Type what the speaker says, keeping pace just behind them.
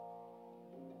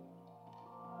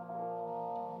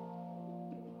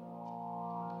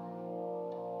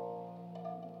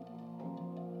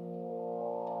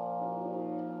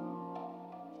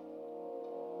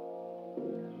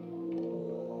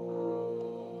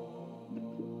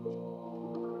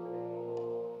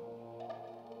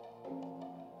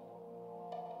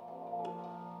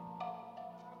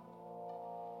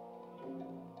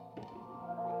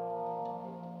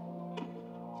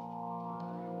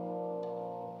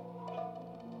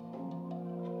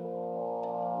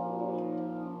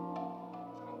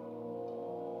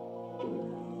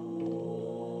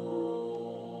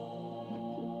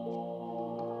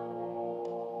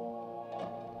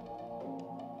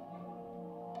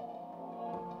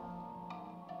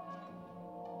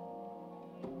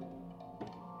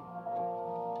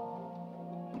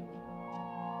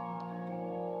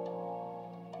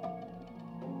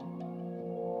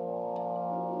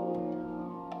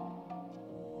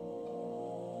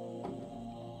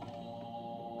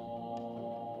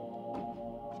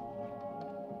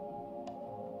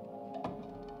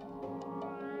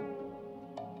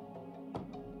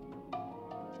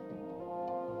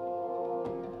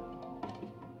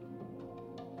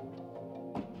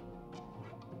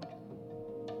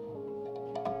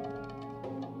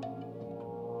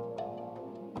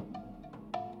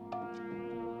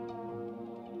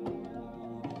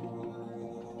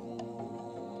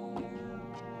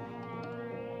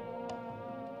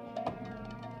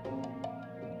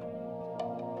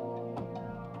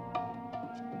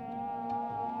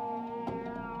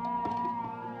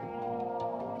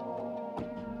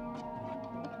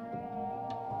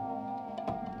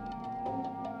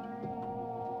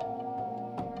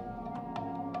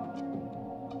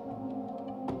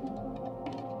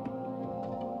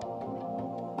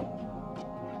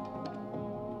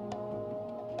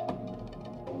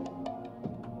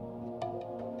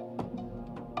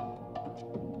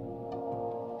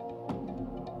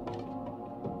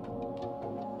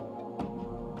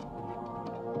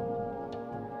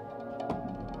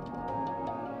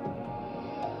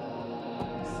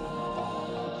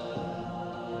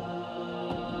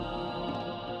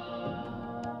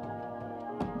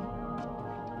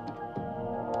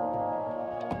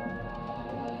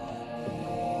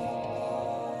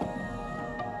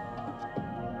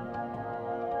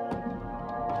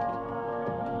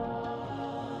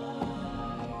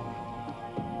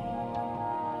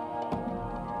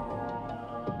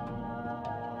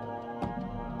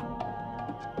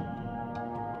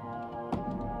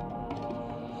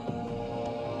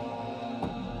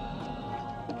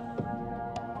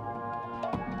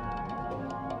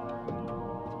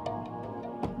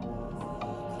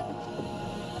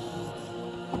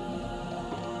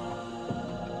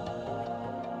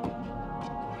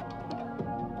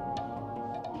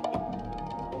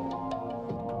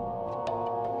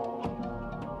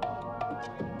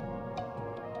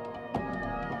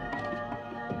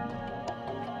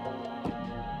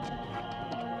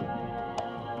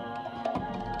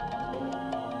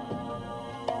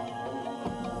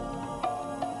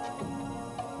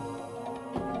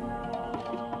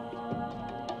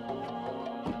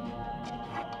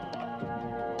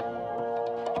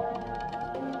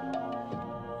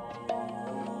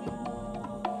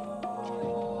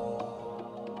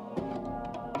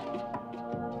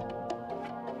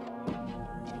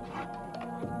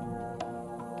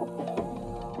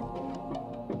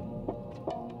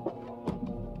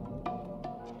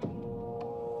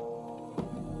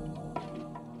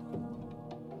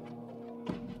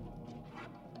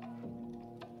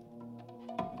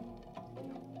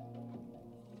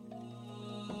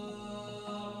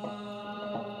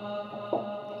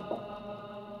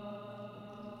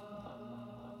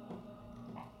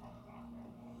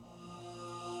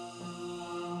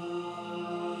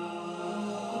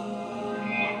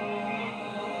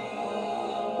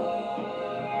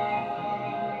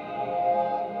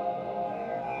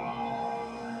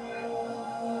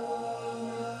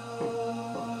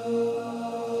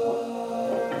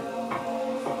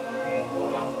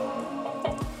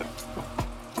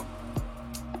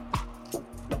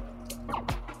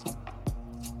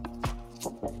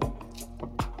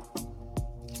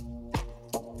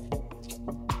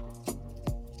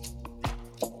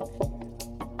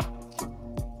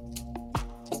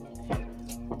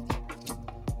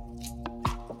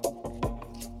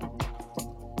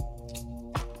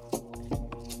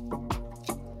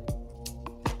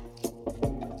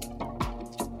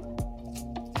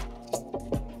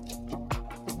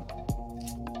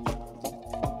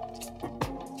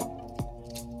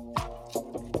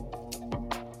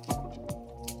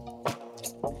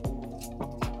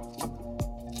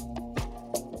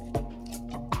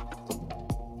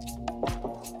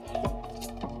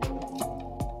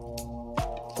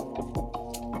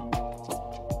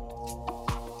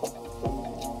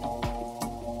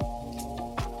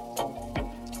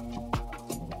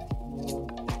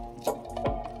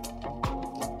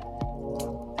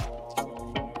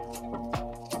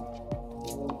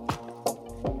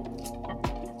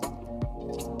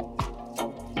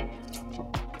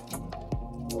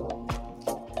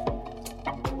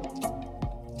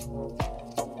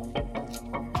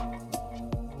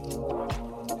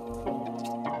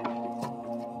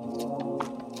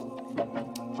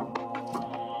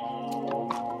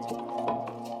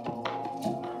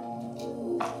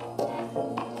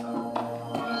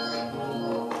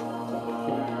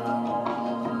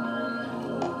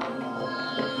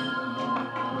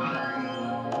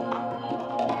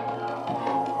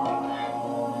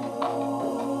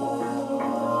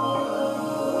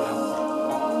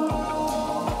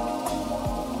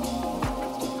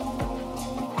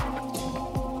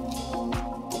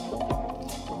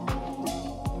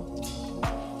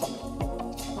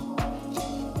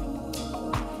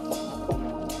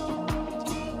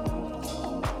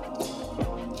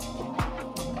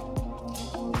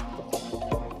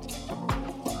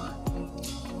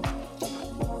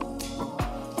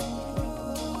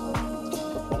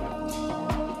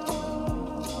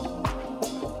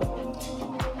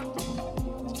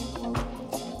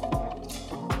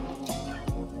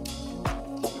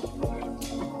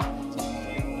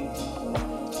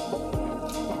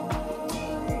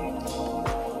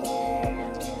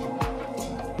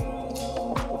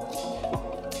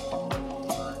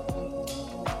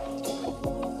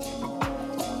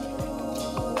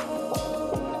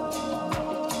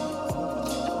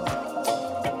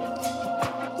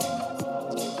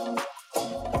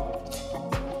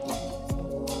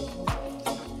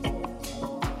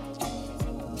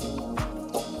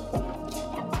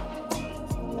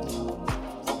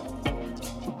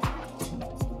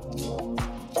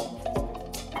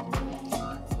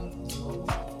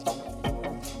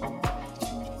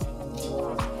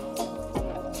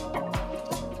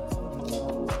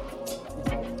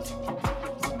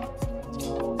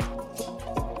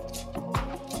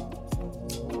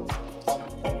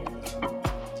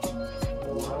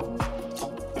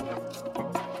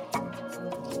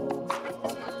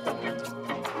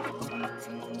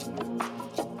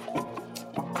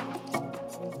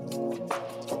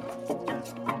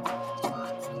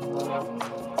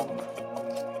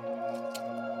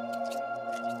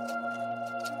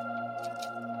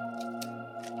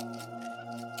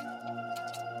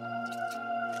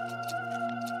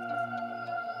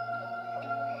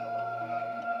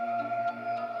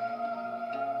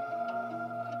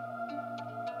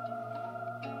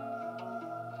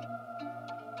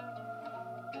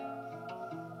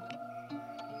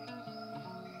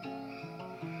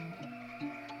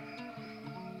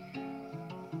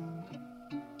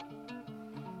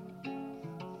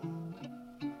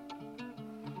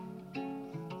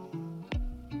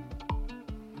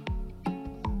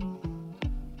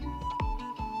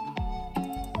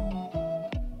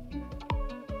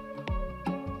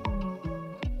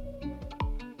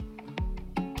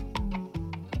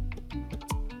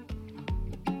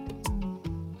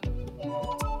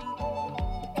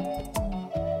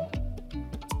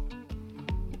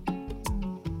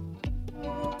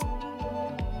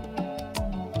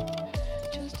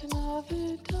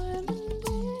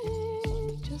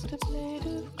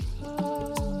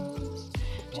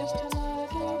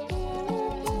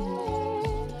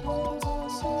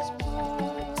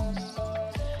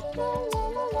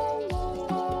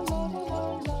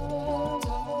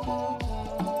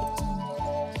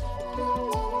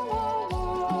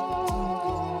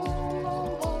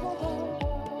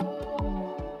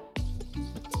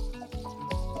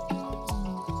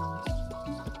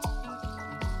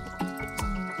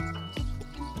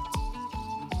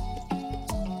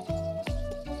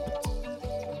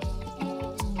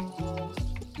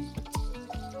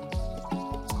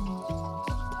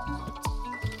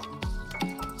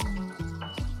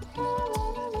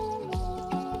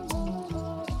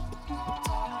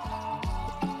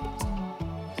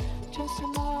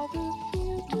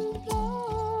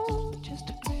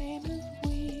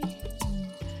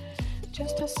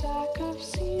a sack of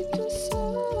seed to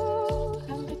sow,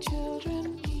 and the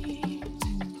children eat.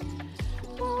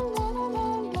 La la la la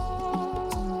la,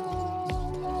 la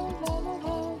la la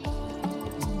la la, la la la la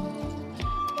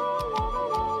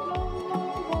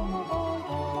la, la la la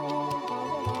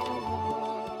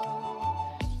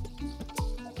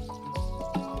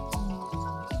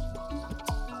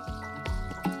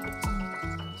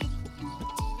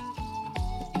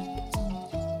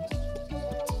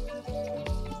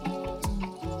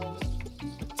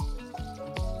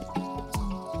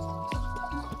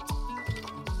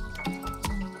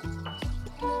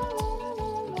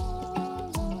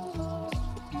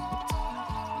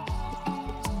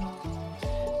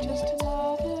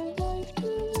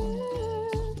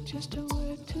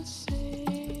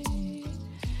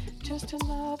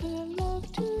another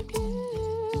love to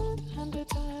give and a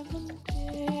diamond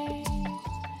pay.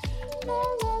 La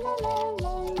la la la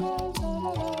la la la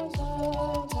la la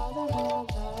la la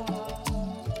la.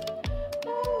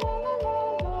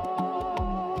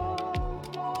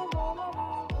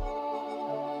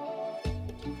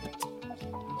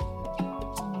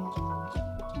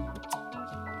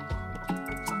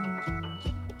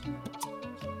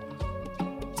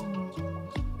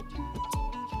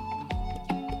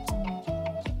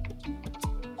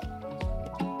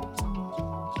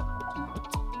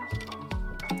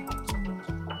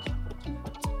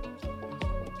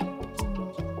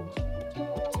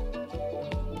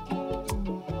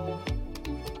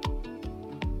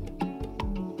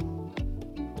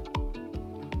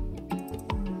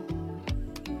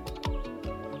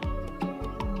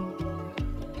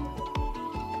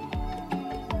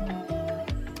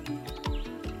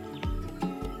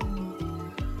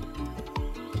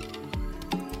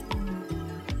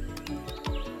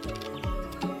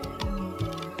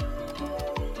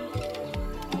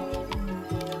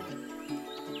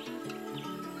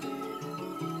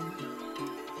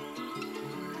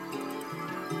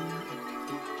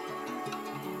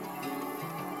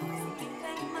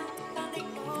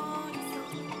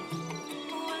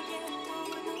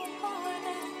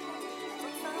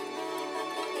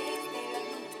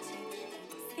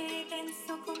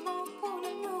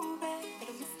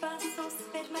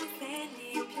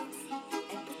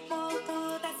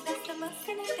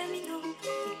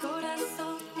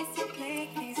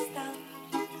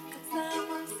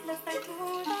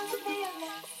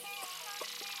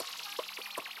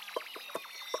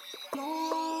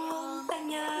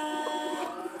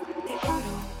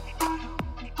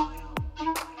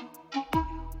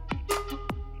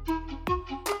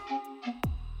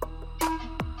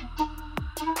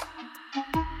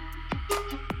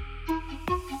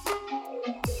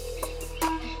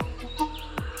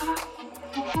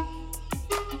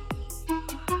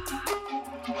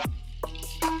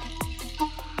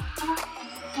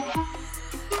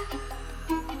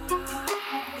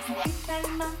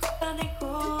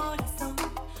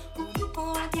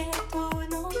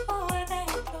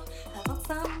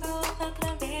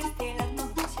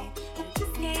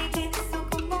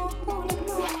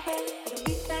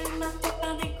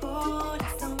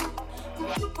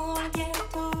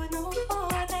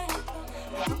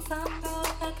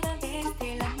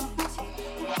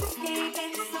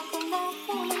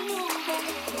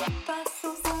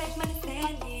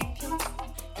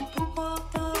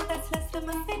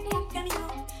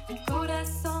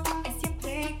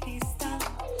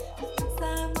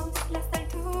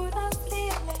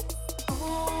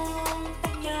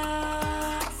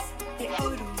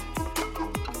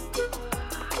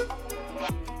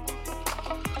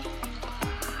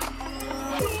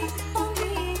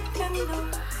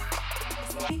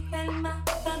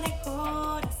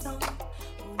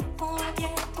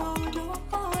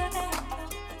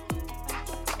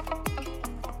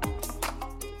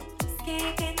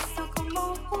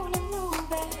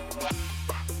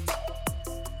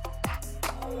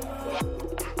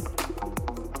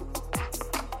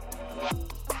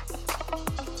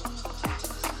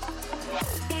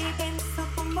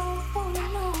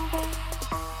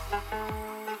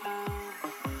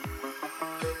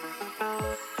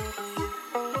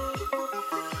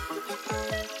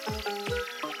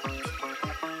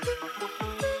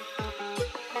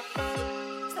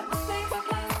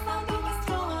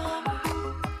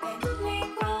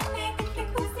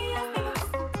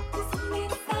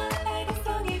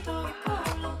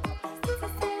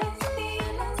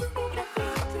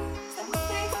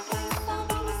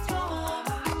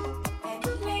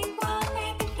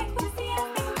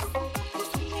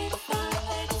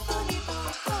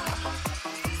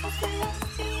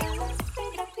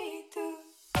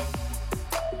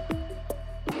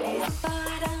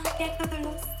 para que todos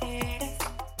los seres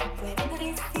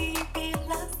puedan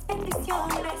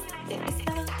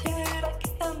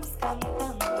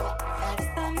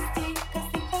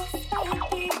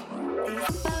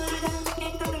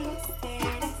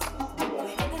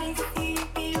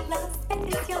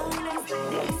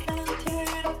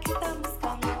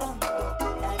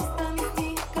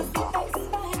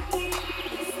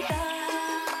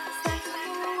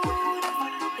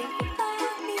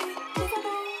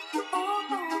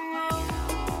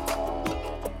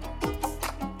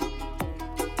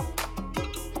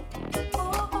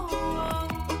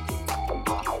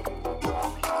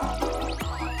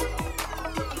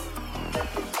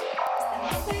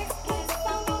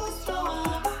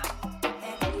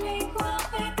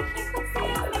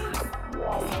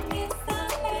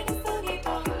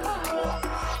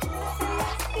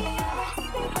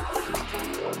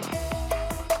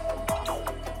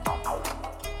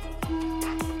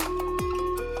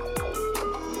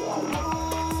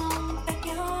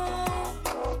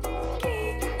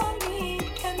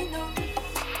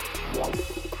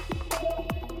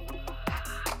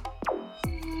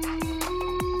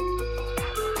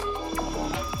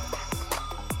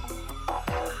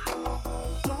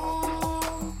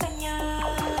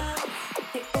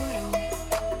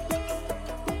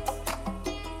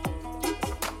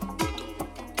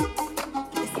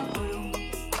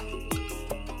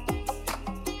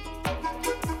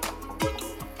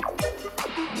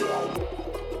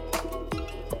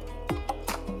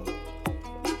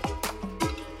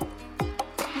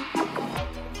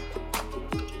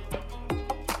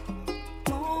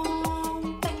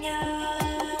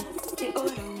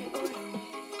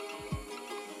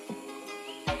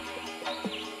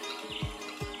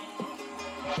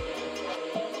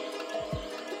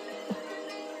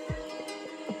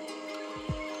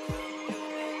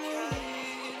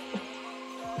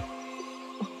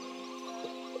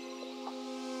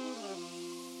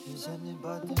Is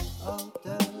anybody out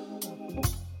there?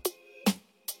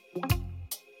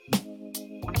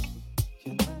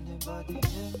 Can anybody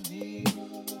hear me?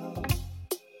 No.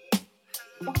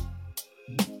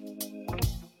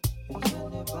 Is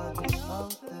anybody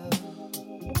out there?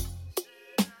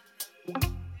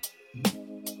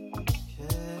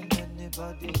 Can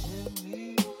anybody hear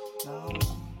me? No.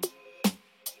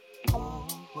 Oh,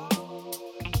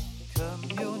 oh.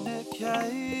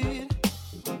 Communicate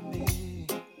with me.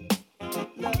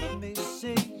 Let me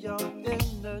see your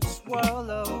inner swirl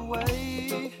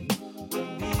away with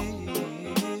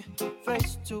me.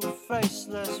 Face to face,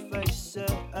 let's face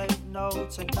it. Ain't no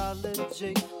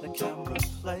technology that can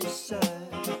replace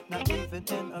it. Not even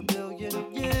in a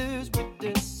billion years we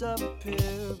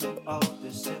disappear in all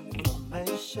this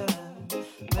information.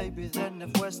 Maybe then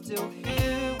if we're still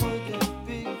here, would it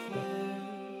be clear?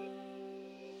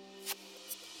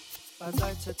 I'd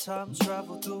like to time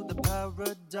travel through the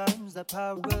paradigms that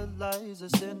paralyze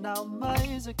us in our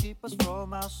minds and keep us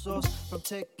from our source, from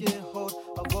taking hold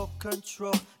of all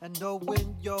control and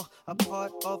knowing you're a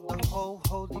part of the whole.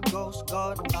 Holy Ghost,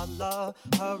 God, Allah,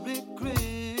 Hare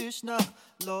Krishna,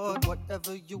 Lord,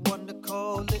 whatever you want to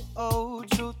call it. Oh,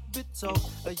 truth be told,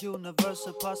 a universe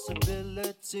of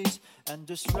possibilities and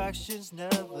distractions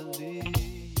never leave.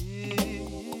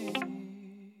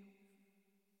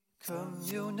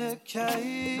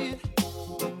 Communicate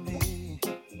with me.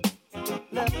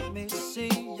 Let me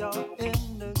see your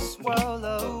inner swirl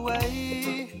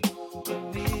away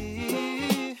with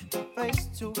me. Face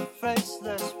to face,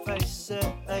 let's face it.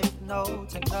 Ain't no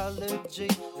technology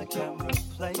that can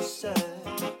replace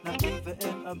it. Not even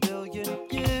in a billion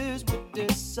years we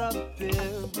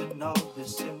disappear in all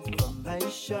this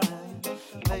information.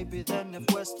 Maybe then if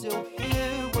we're still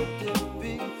here, would it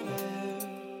be clear?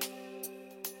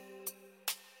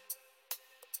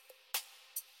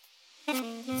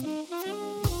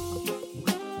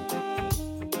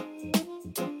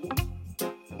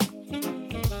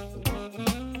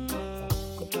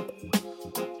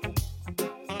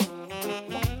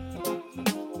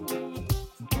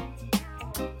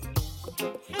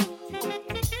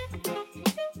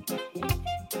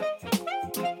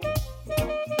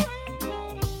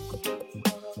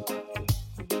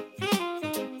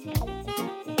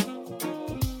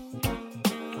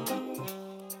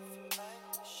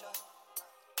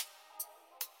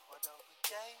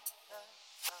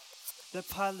 They're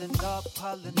piling up,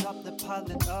 they're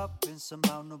piling up.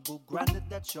 Insurmountable, granted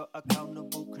that you're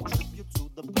accountable. Contribute to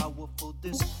the powerful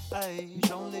this age.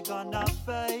 Only gonna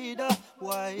fade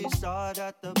away. Start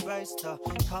at the base, the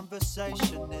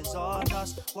conversation is on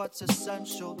us. What's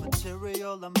essential,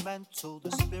 material and mental?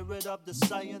 The spirit of the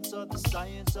science or the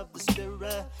science of the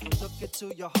spirit. Look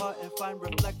into your heart and find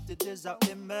reflected is our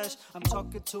image. I'm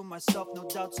talking to myself, no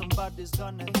doubt somebody's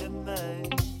gonna hear me.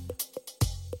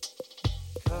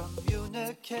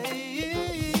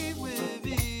 Communicate with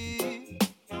me.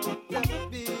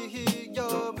 Let me hear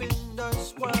your inner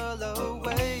swirl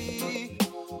away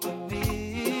with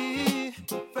me.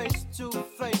 Face to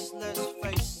face, let's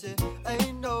face it.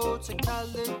 Ain't no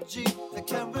technology that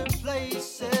can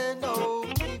replace it. No,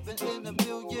 even in a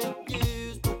billion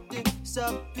years would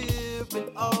disappear in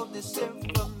all this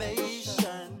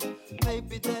information.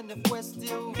 Maybe then if we're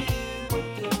still here,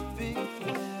 would it be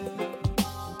clear?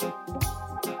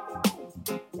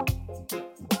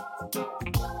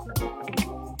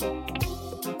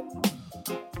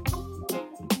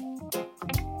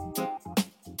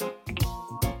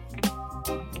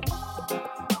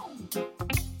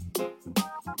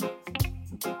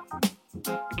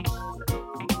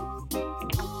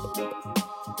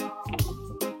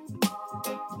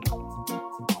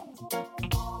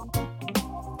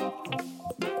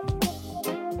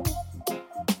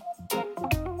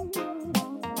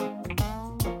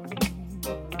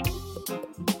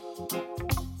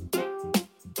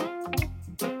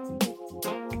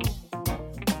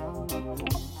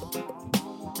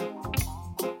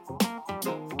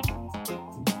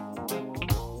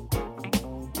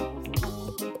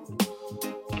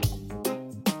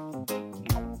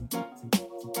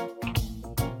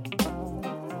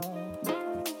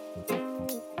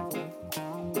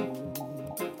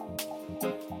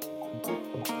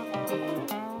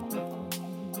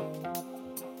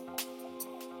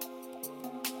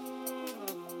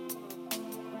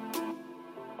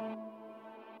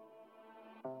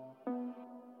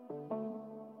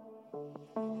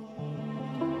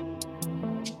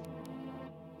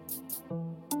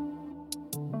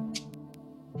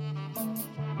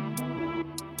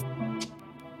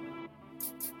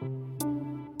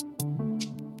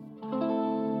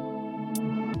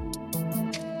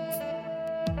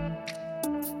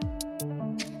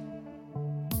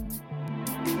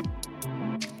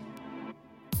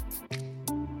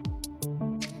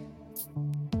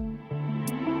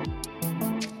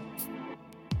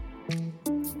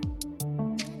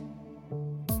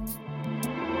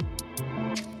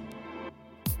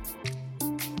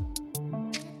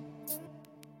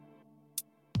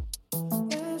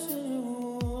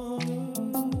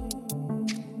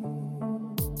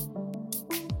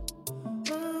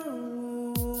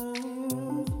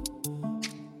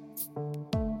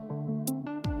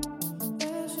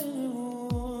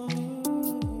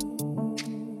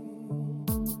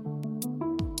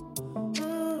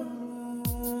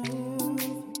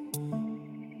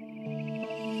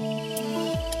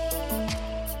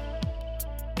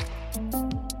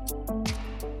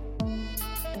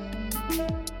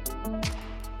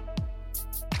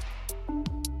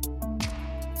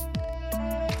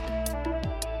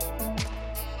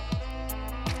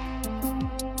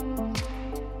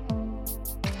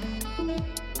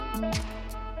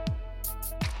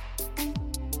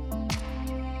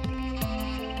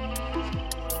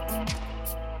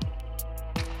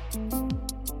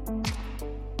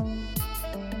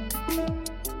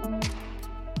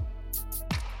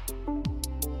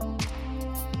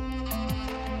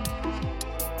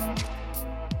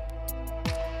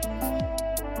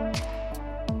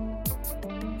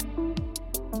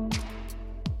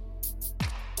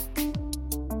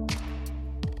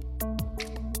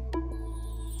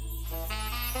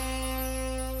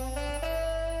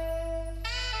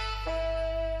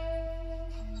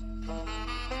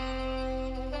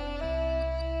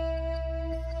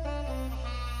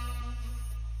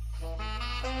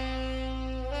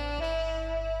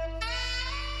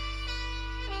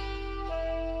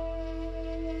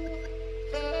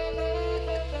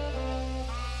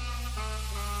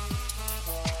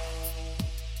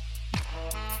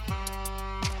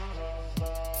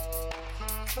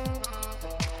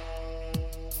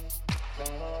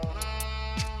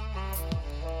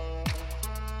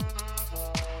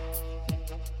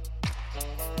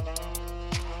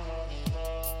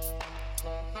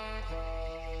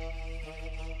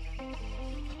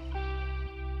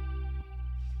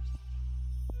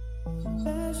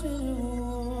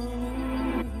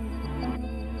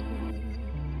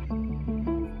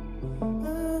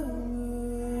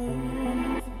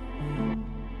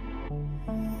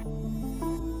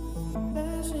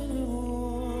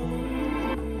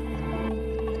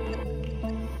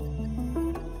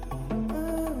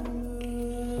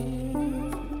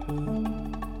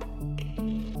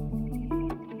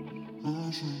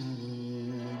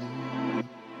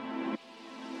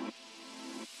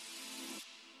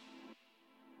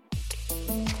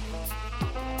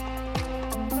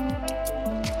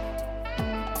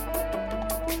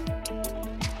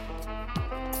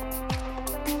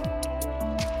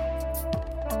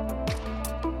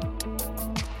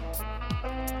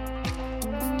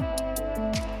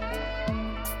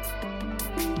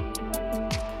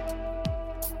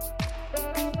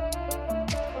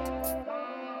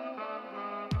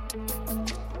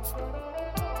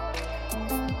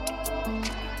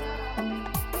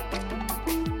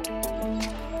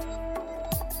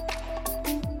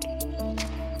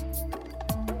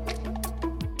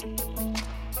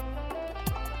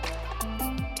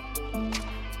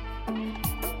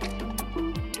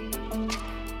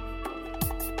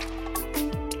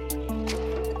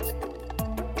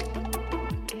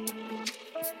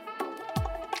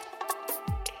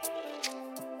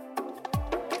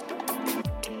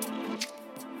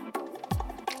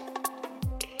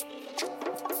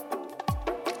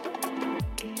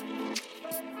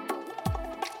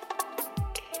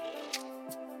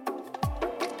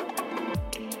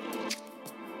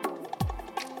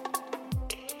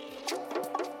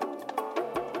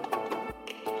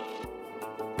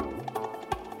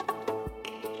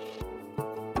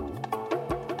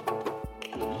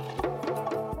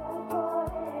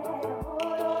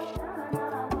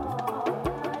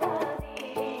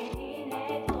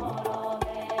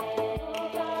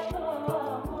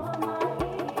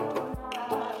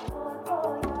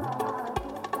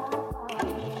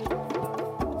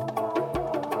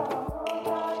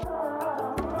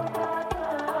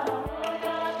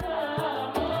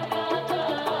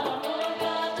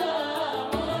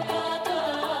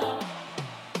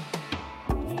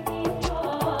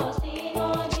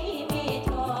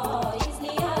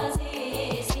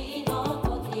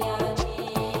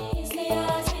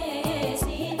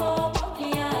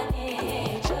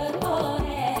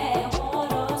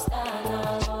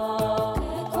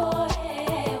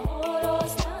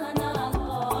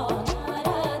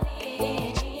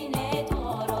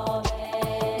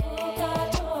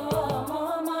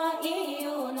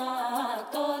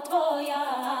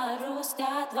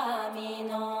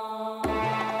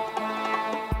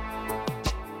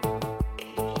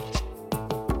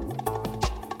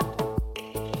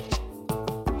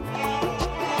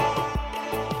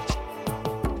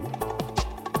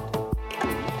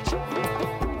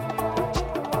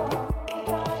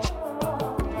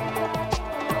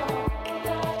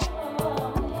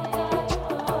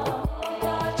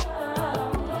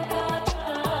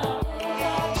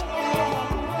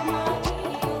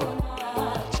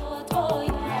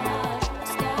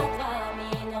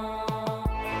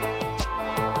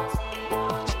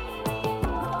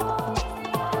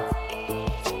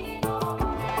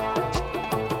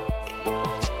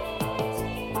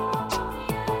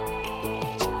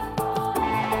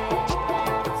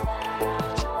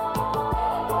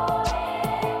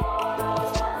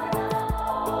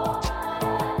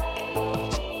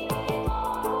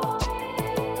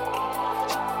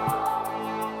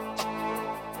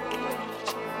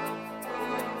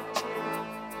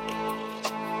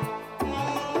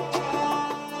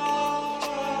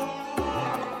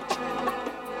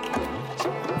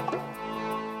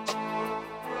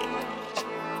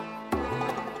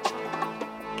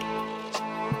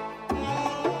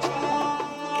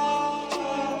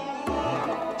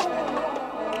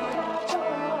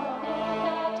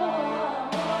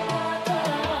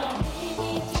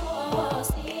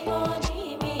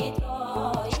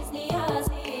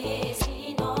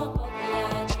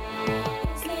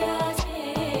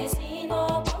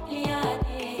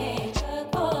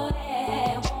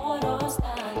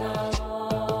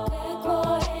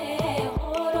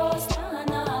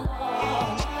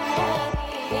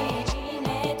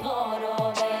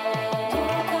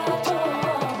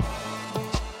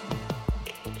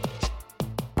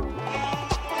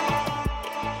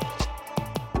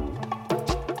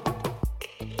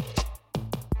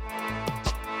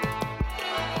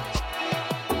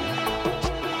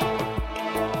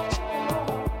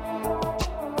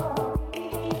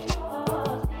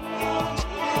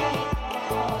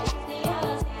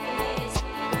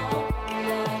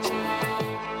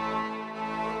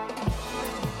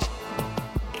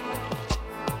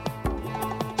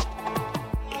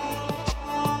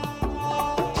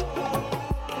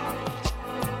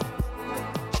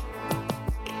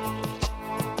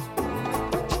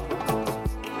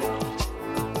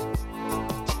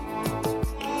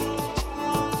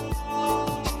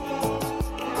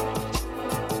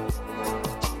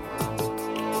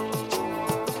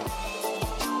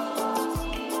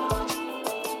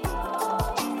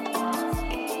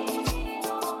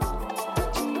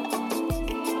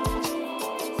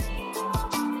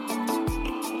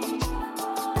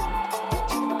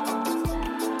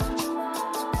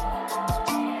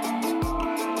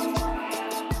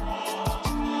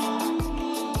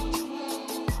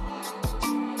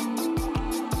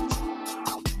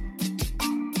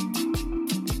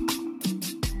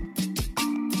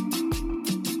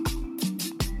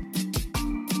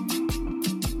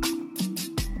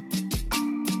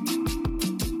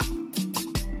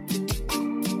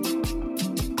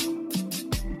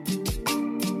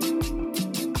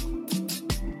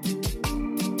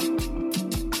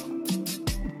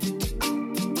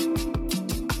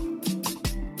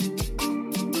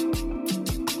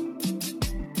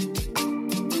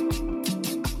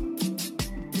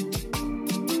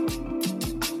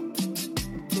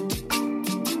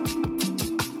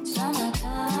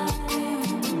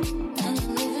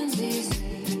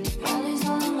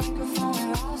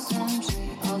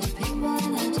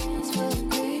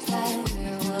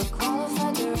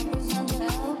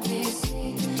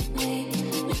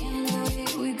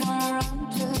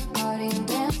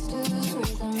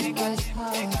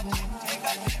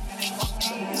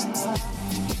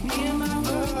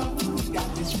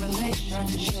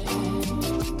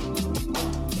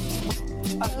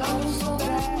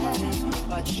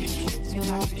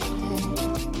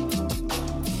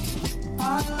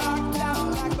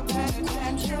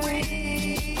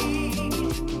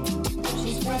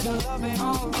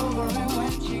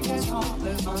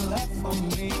 nothing left for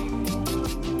me.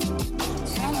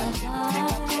 Summertime,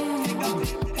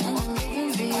 and the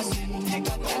living's easy.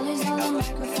 Belly's on the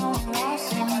microphone,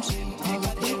 Ross MG. All the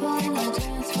people in the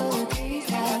dance for the beat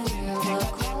that we're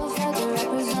qualified to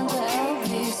represent the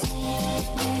LBC.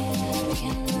 Me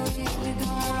and Louie, we go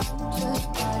around to the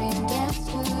party and dance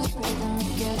to this rhythm.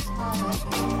 It gets hard.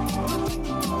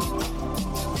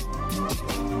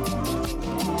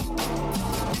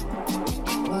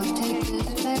 We'll take this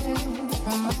veil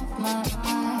from off my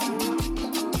mind.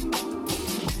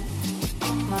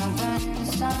 My burning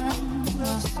sun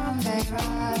will someday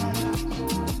rise.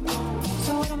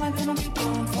 So what am I gonna be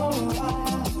doing for a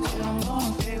while? Till I'm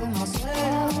gonna play with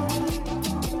myself.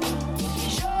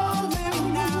 Show them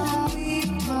now we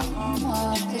come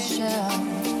off the shelf.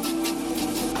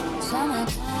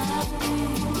 Summertime,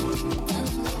 and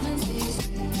the living's easy.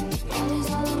 Belly's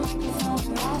on the microphone,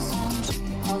 Ross MG.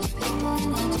 All the people in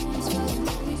the dance will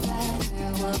be fat.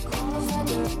 We're qualified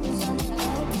to represent the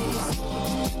LBC.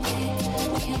 Me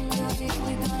and Louie,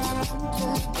 we gonna run to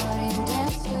the party and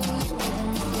dance to this rhythm.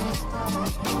 It gets hard.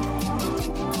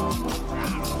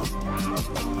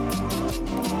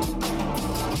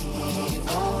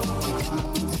 Evil, we come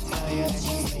to tell you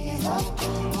she's evil.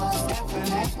 Most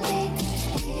definitely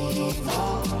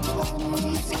evil. Only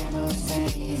we say no say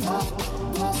evil.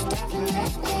 Most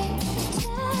definitely.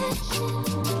 Tension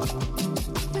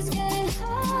was getting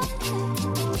hot.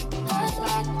 I'd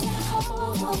like to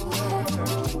hold her.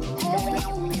 Head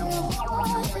on the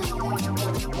water.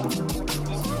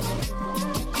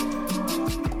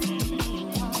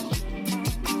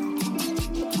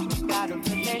 Got a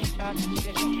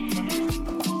relationship.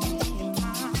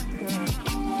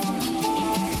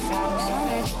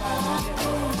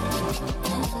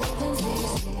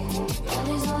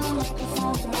 Belly's on the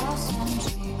microphone for Ross MG.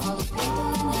 All the people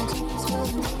in the dance will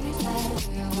be glad.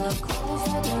 We're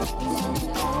qualified to represent the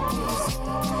LBC.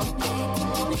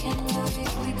 Me and Louie,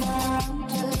 we gonna run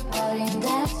to the party and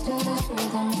dance to this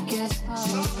rhythm. It gets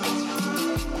hard.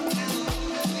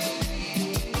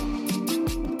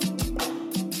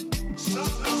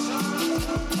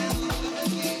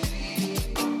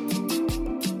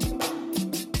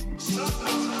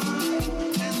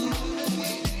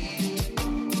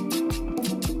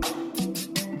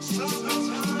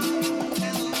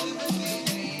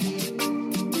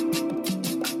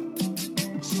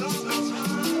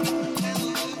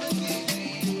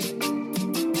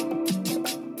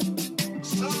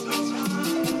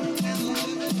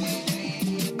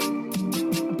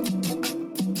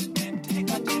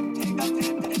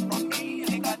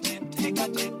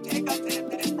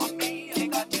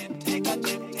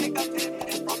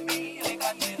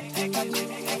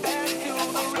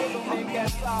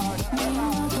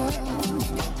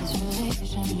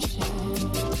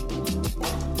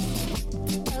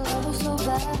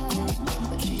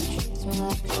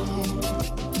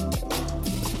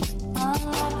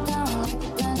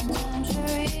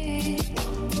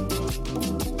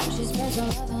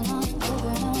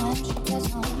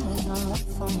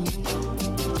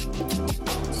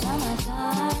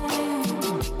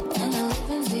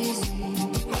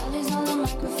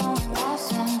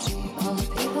 All the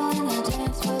people in the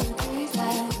dance will agree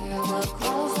that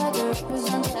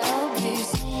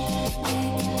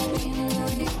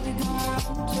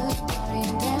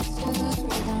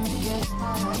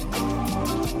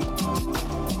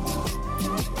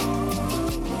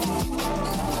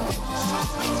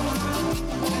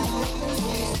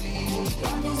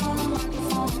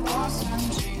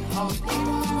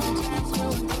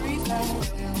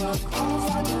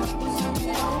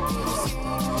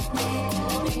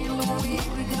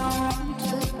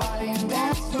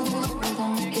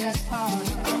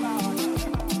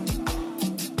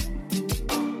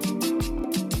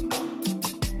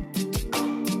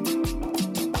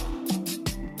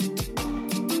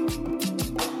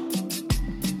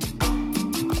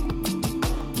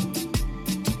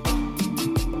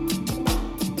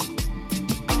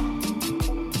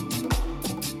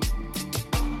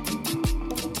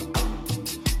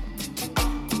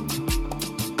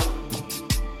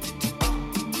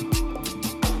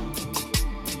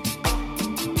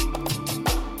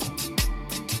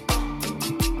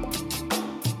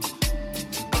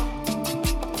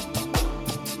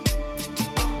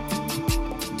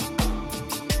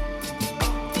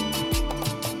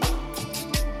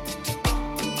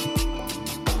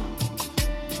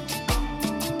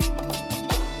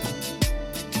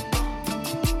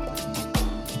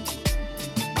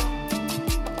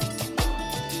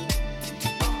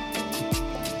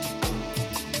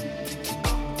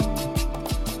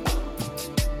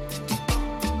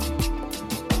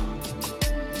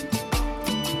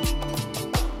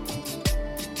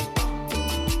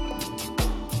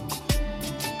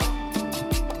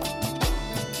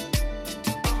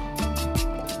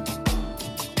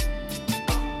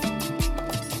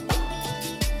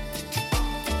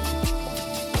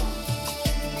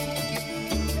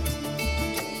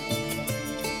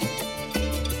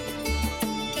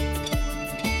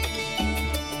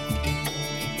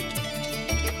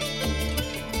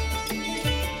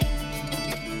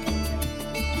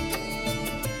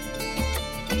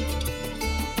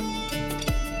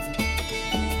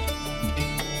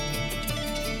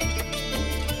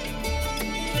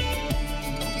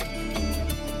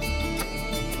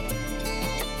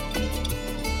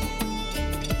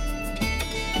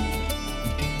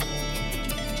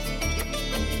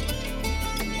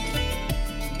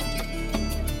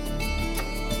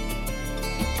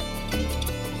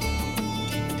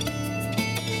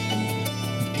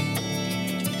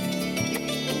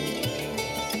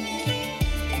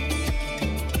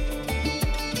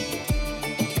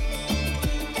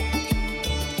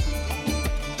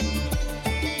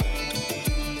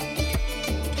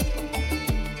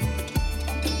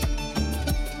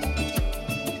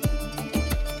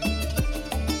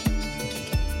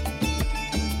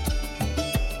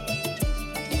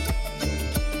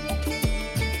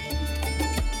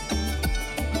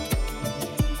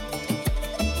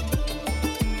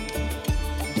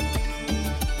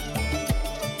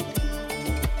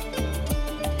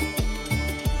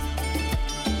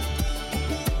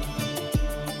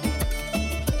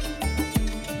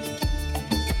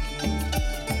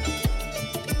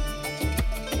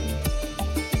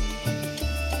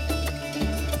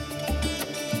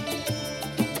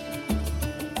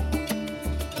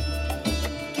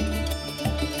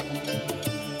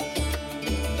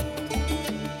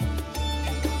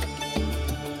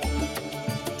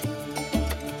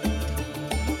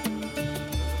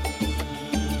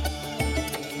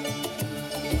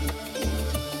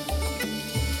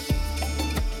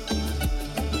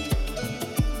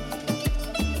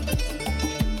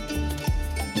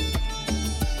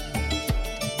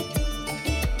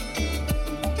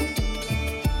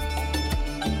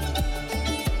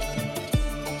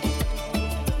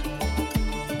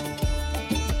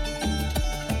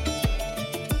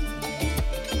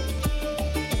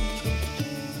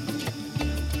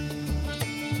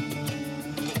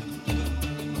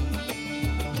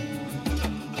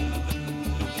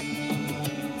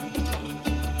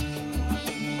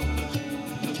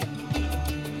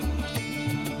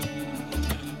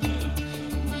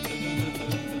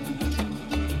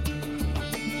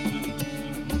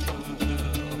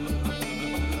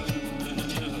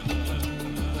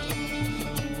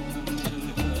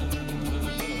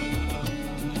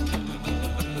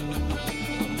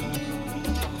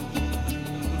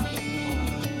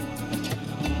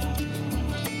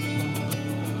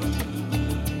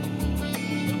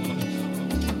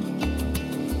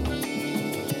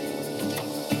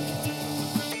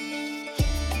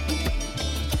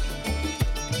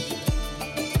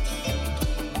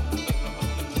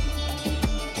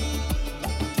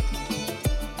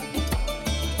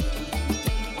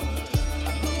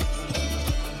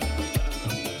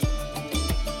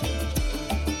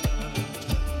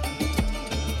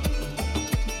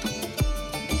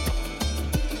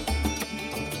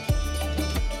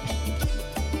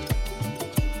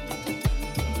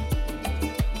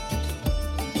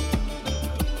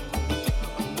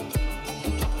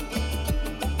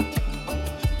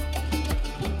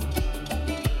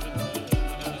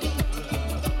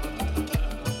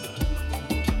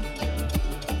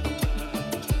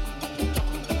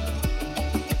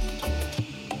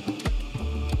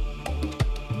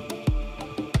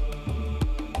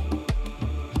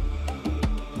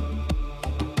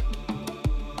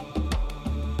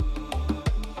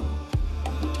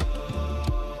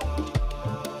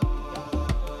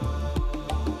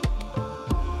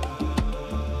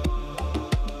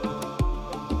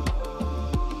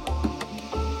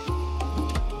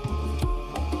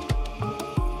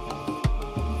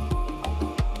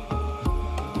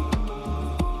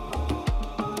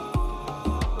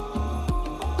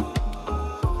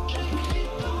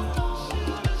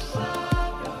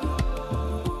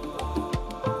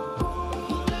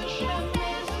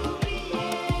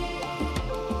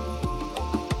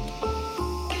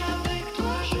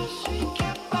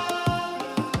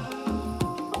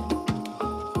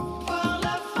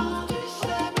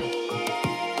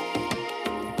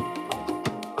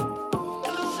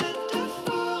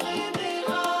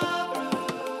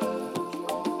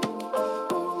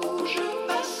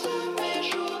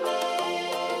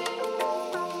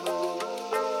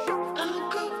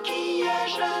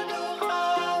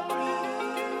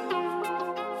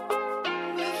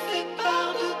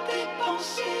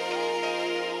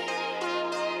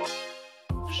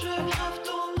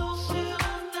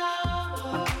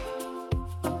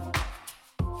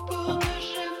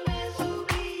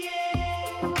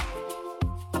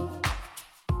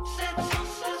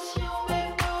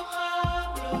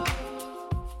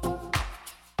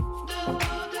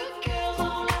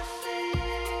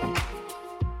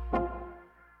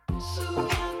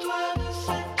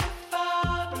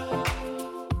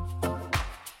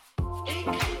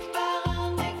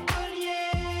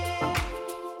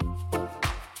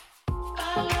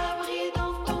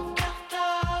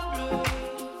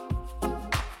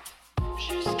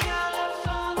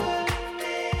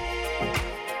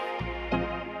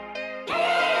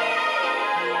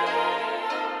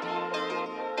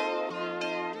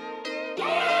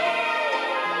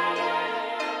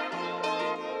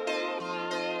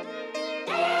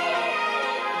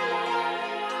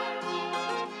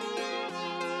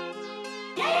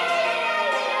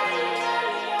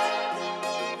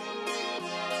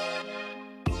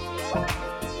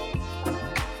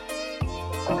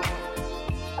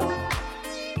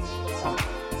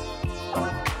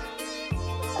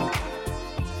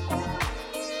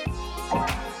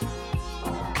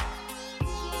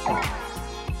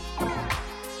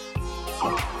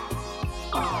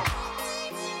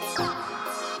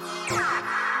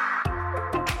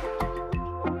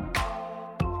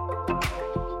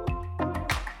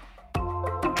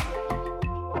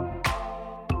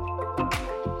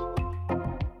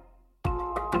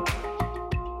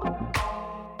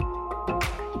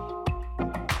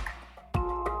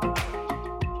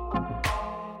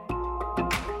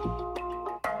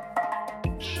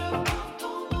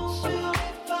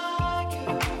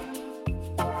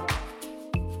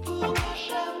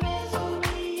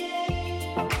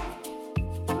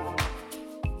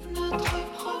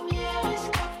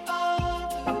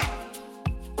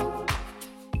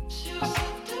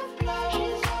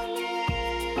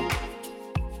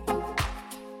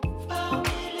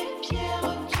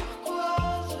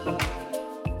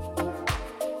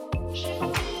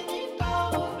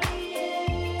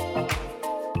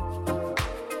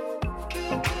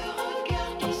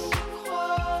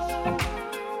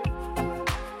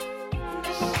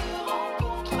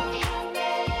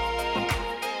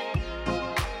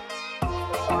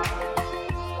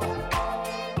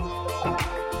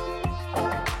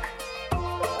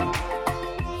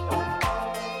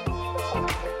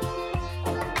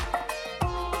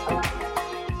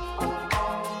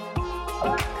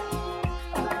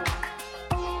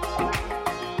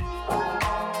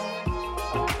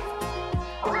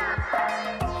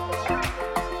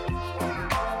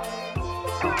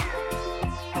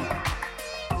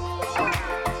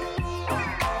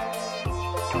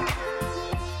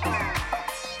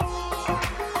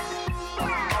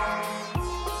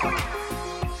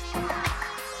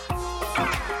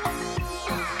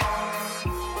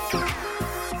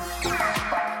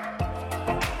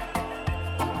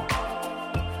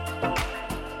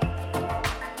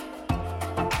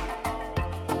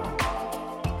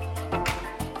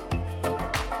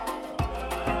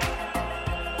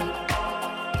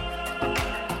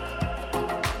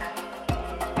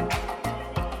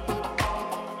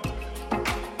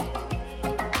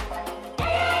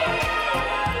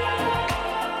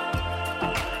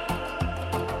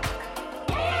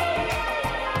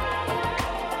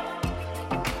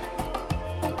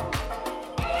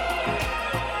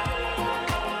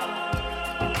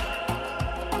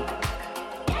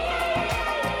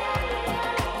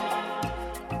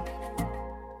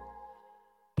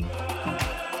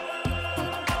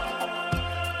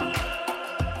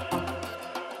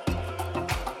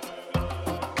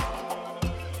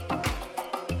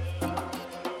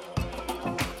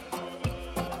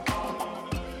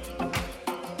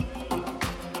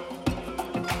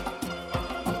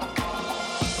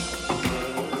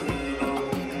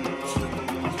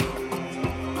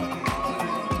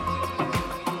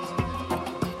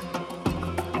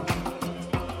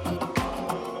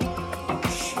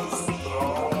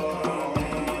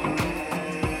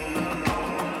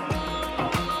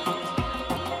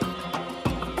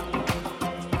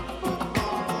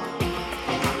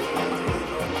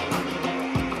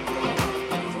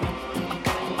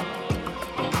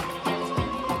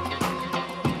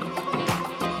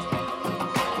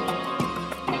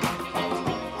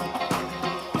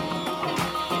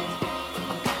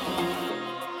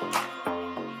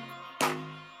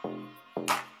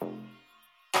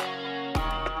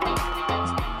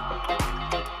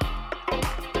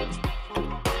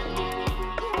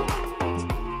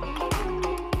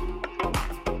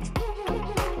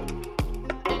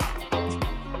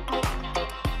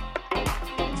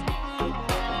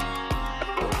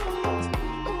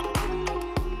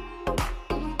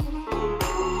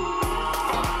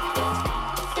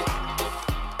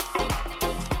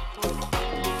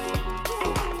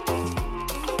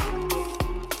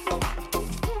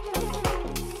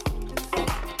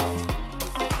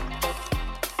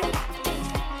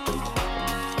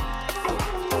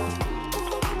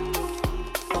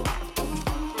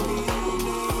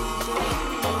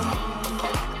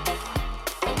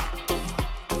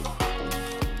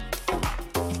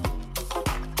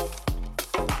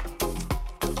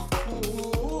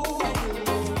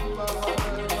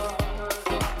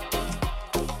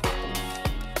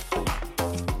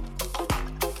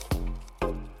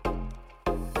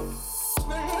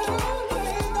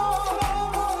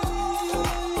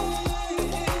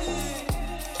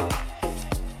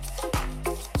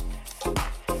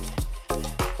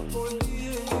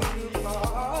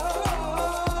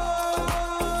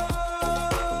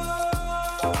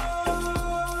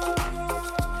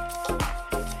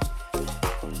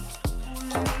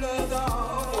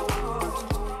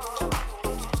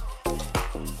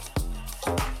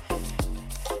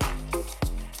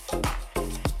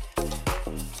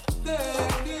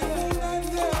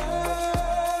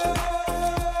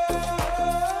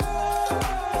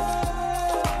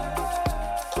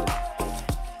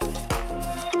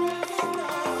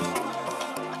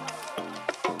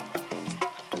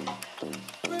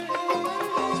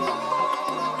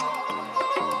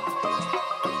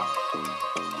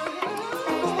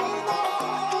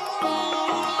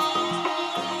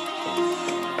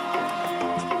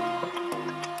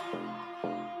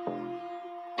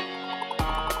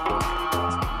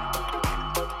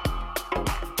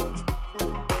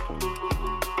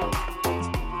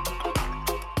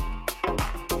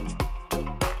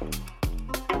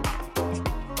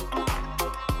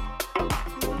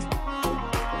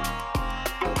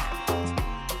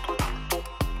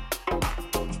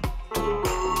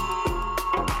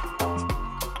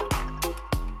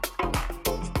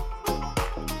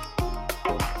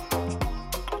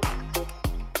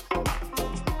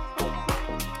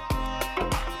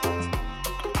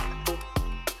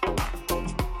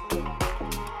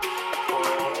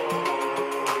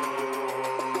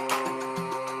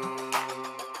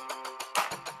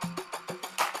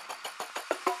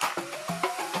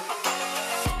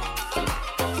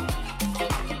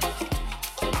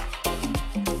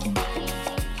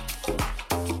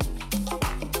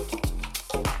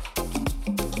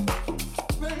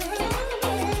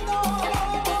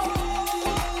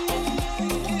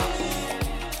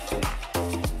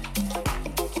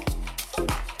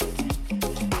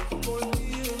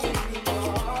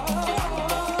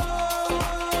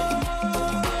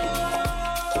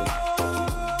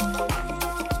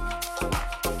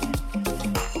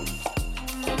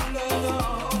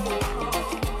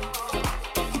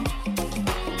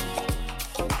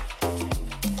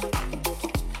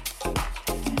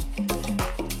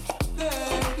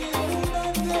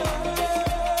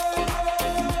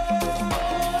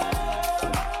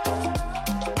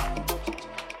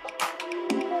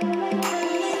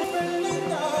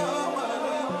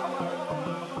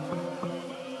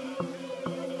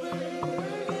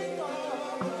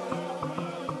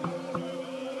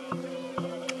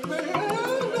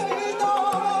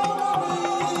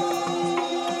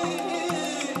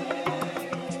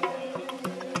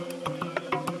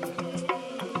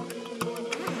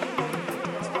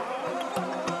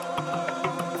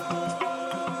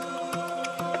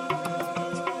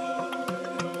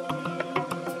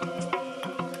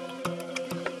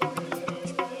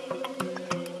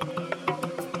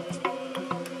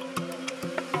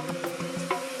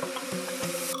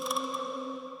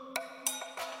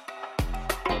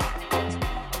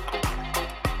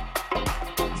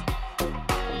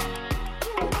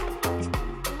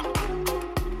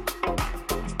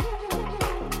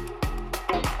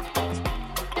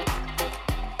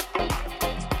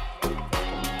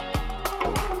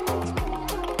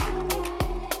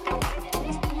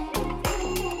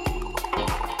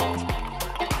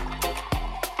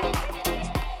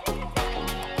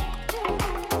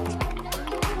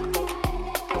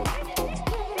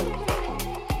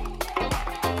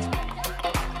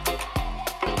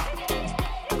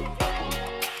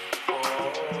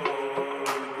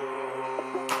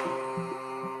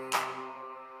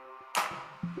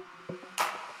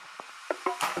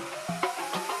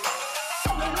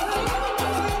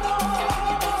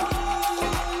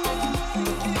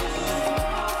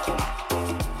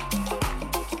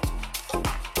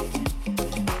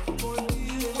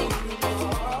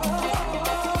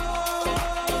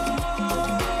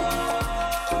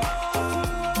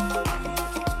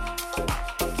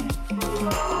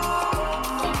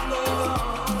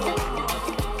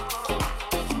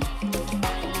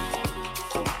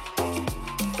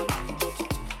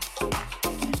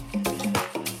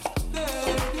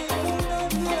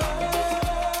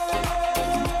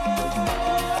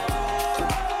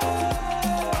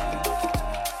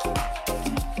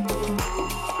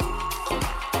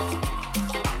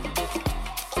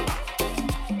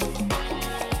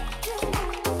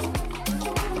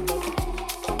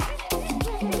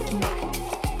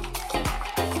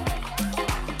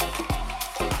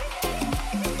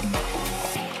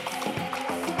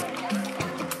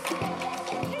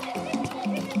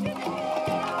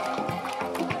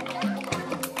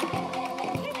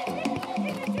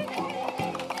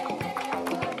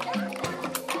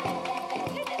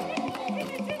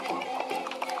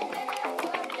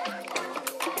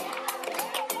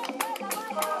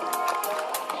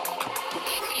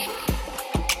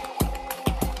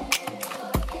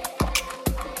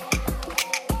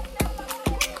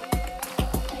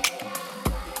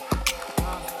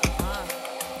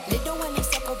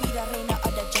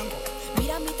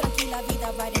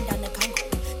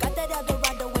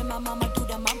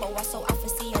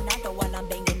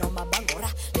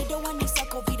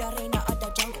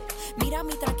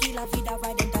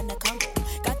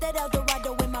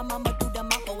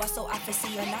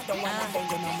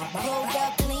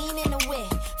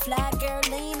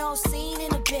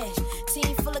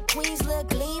the queens, little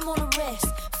gleam on the wrist.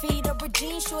 Feed up her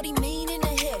jeans, shorty mean in the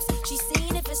hips. She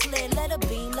seen if it's lit, let her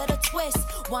beam, let her twist.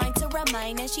 Wine to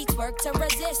remind and she twerk to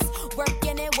resist.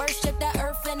 Working it, worship the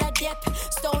earth in a dip.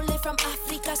 Stolen from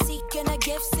Africa, seeking a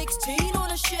gift. 16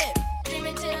 on a ship.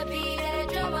 Dreaming to the beat at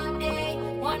a drum one day.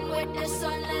 One with the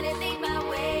sun, let it lead my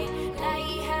way. La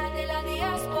hija de la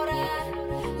diaspora.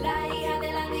 La hija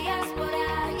de la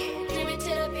diaspora. Yeah. Dreaming to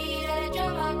the beat at a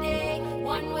drum one day.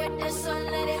 One with the sun,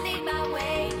 let it lead my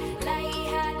way. La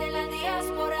hija de la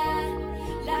diaspora.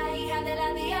 La hija de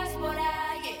la diaspora.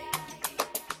 Yeah.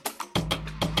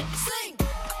 Sing.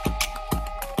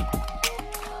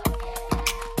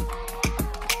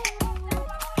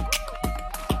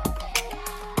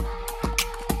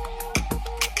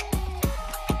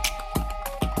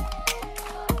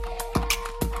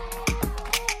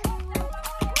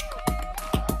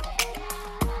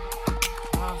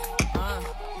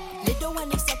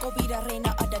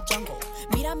 Reina of the jungle.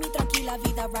 Mira mi tranquila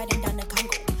vida riding down the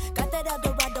Congo. Got that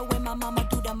Eldorado when my mama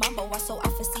do the mambo. I so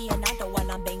aficionado while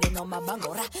I'm banging on my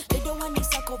bongo. Little one is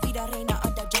saco vida reina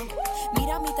of the jungle.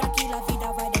 Mira mi tranquila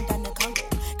vida riding down the Congo.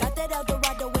 Got that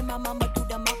Eldorado when my mama do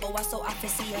the mambo. I so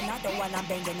aficionado while I'm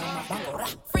banging on my bongo.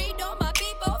 Freedom my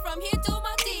people from here to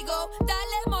Montego.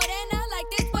 Dale morena like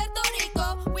this Puerto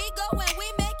Rico. We go and we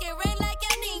make it rain like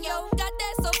El Nino. Got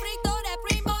that sofrito, that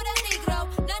primo, that negro.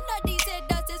 None of these hit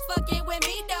dust is fucking with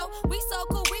me though. We so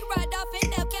cool, we ride off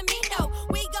in El Camino.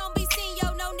 We gon' be seen,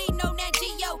 yo, no need no Nat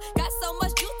Geo. Got so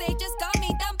much juice, they just call me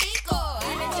Tampico.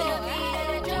 I'm into the beat of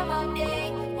the drum all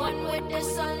day. One with the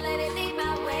sun, let it lead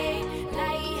my way.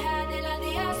 La hija de la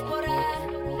diaspora.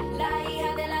 La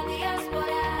hija de la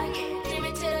diaspora. Yeah,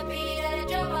 dreaming to the beat of the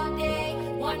drum all day.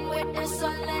 One with the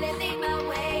sun, let it lead my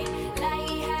way. La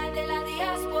hija de la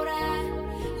diaspora.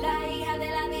 La hija de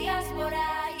la diaspora.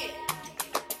 Yeah.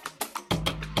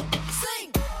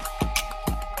 Sing.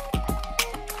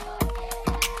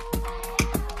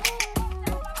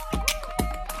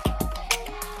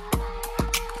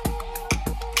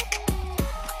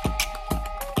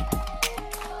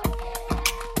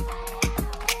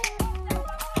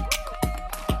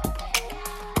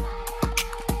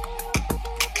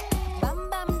 Bam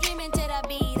bam dreaming to the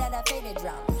beat of the faded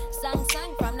drum. Sung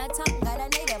from the tongue, got a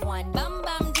native one. Bam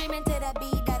bam dreaming to the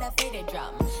beat of the faded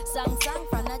drum. Sung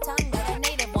from the tongue, got a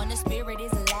native one. The spirit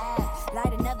is alive.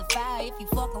 Light another fire if you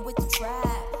fucking with the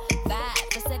tribe.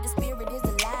 Vibes, I said the spirit is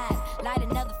alive. Light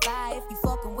another fire if you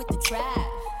fucking with the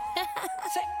tribe.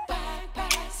 Say bye bye,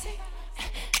 say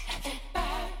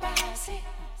bye bye, say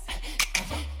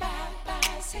bye bye,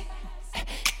 say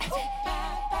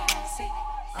bye bye, say.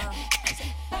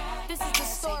 This is the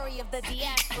story of the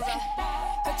diaspora.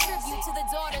 A tribute to the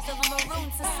daughters of a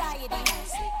maroon society.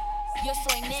 Yo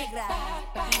soy negra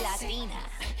y latina.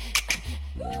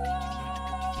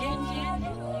 Bien, bien.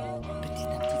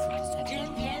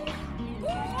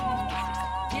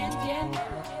 Bien, bien.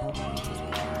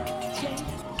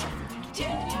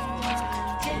 Bien, bien.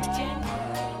 Bien, bien, bien.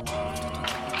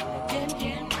 Bien,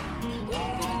 bien.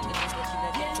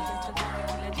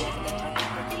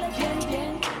 Bien,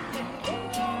 bien.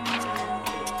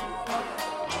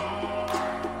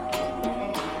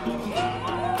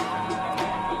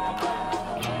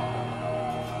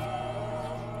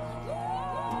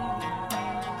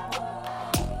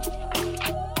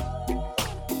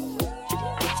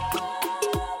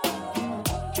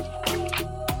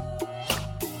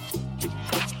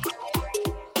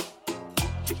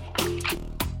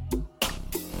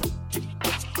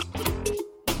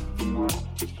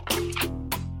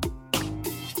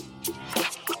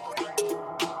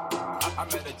 I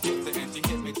met a gypsy and she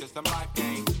hit me to some life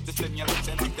game. To stimulate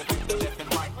and activate the left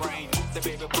and right brain. Say,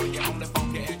 baby boy, you're on the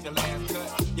phone, you at your last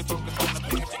cut. You focus on the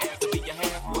past, you ask to be your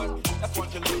half what? That's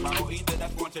what you live by, or either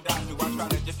that's what you die to. I try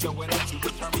to just show it at you,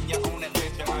 determine your own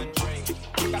adventure, Andre.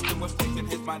 Got to a station,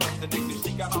 here's my destination.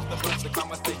 She got off the bus, the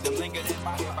conversation lingered in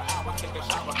my head for hours. Take a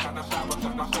shower, kind of shower,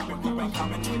 cause my shipping group ain't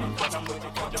coming with it. But I'm with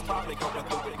it, cause you're probably going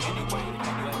through it anyway.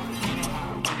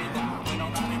 Anyhow, we did not, we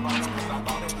don't not involve them, cause I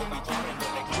thought it would be charming,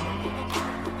 but they couldn't.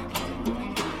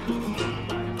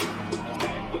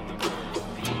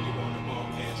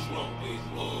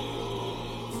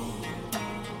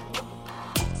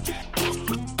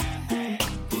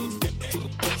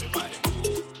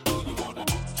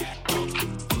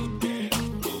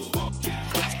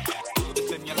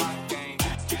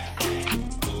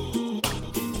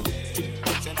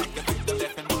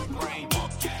 Brain.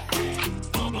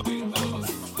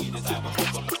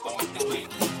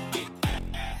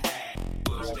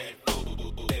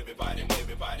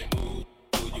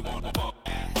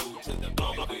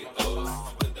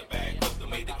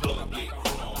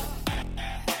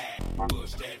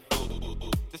 push that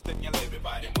food. To stimulate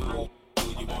everybody move. Do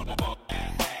you wanna bump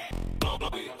that? Blow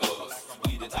with us.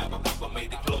 We the type of people make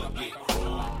the club get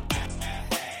crunk.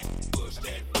 Push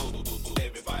that food.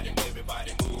 Everybody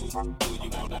move. Do you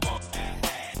wanna bump that?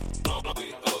 Blow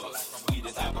with us. We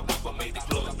the type of people make the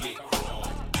club get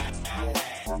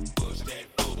crunk. Push that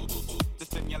food. To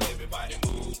stimulate everybody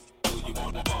move. Do you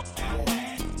wanna bump that?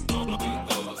 Blow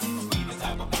with us. We the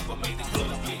type of people make the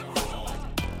club get crunk.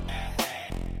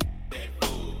 That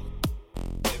food.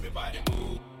 Everybody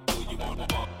move. Do you wanna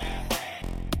bump that?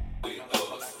 With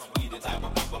us. We the type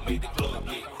of people make the club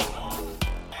get crunk.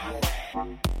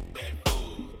 That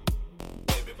food.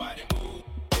 Everybody move.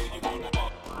 Do you wanna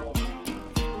bump?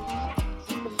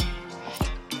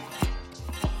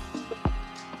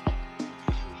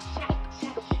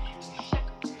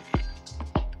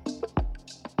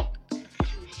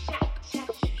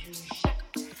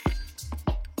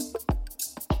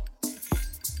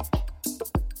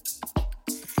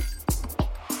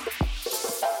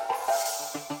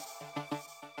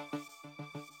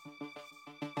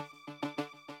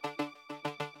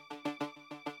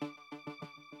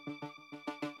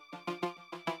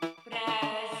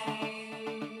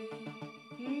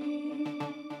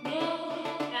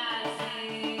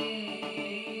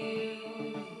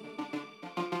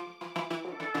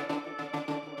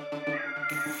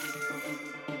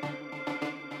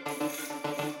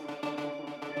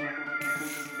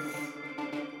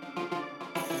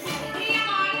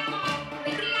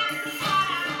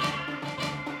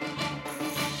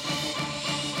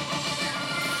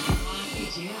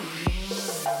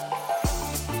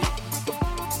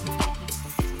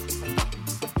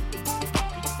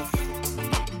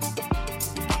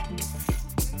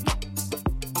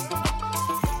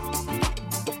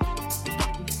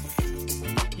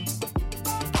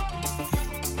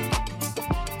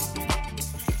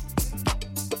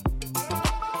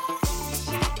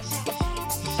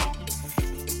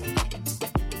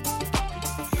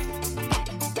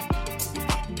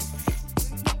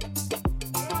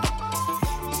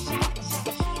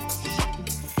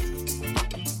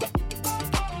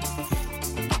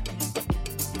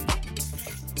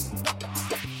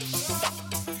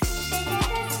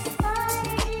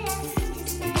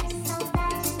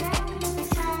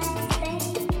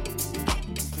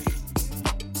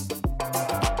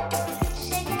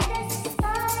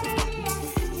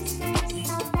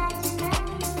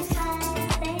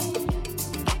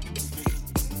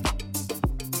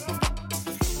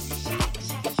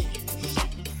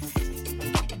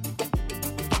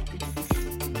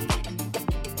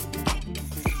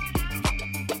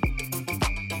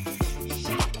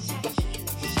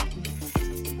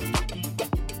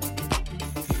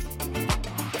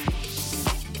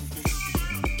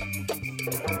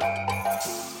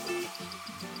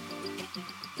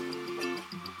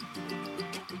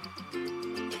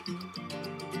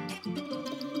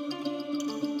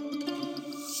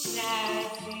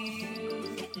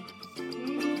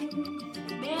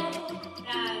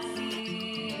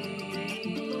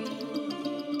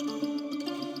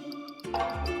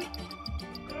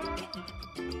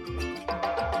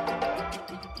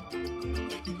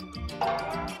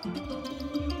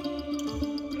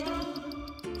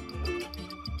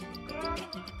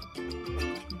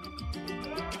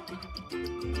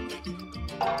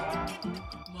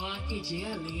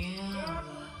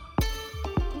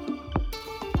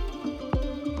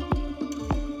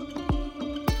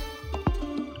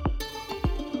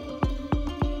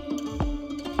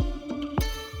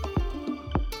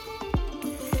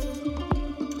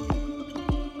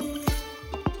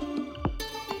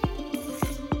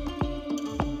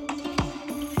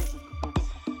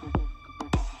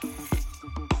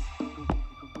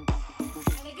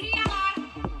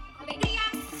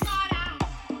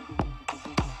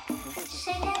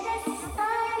 Chega dessa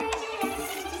história.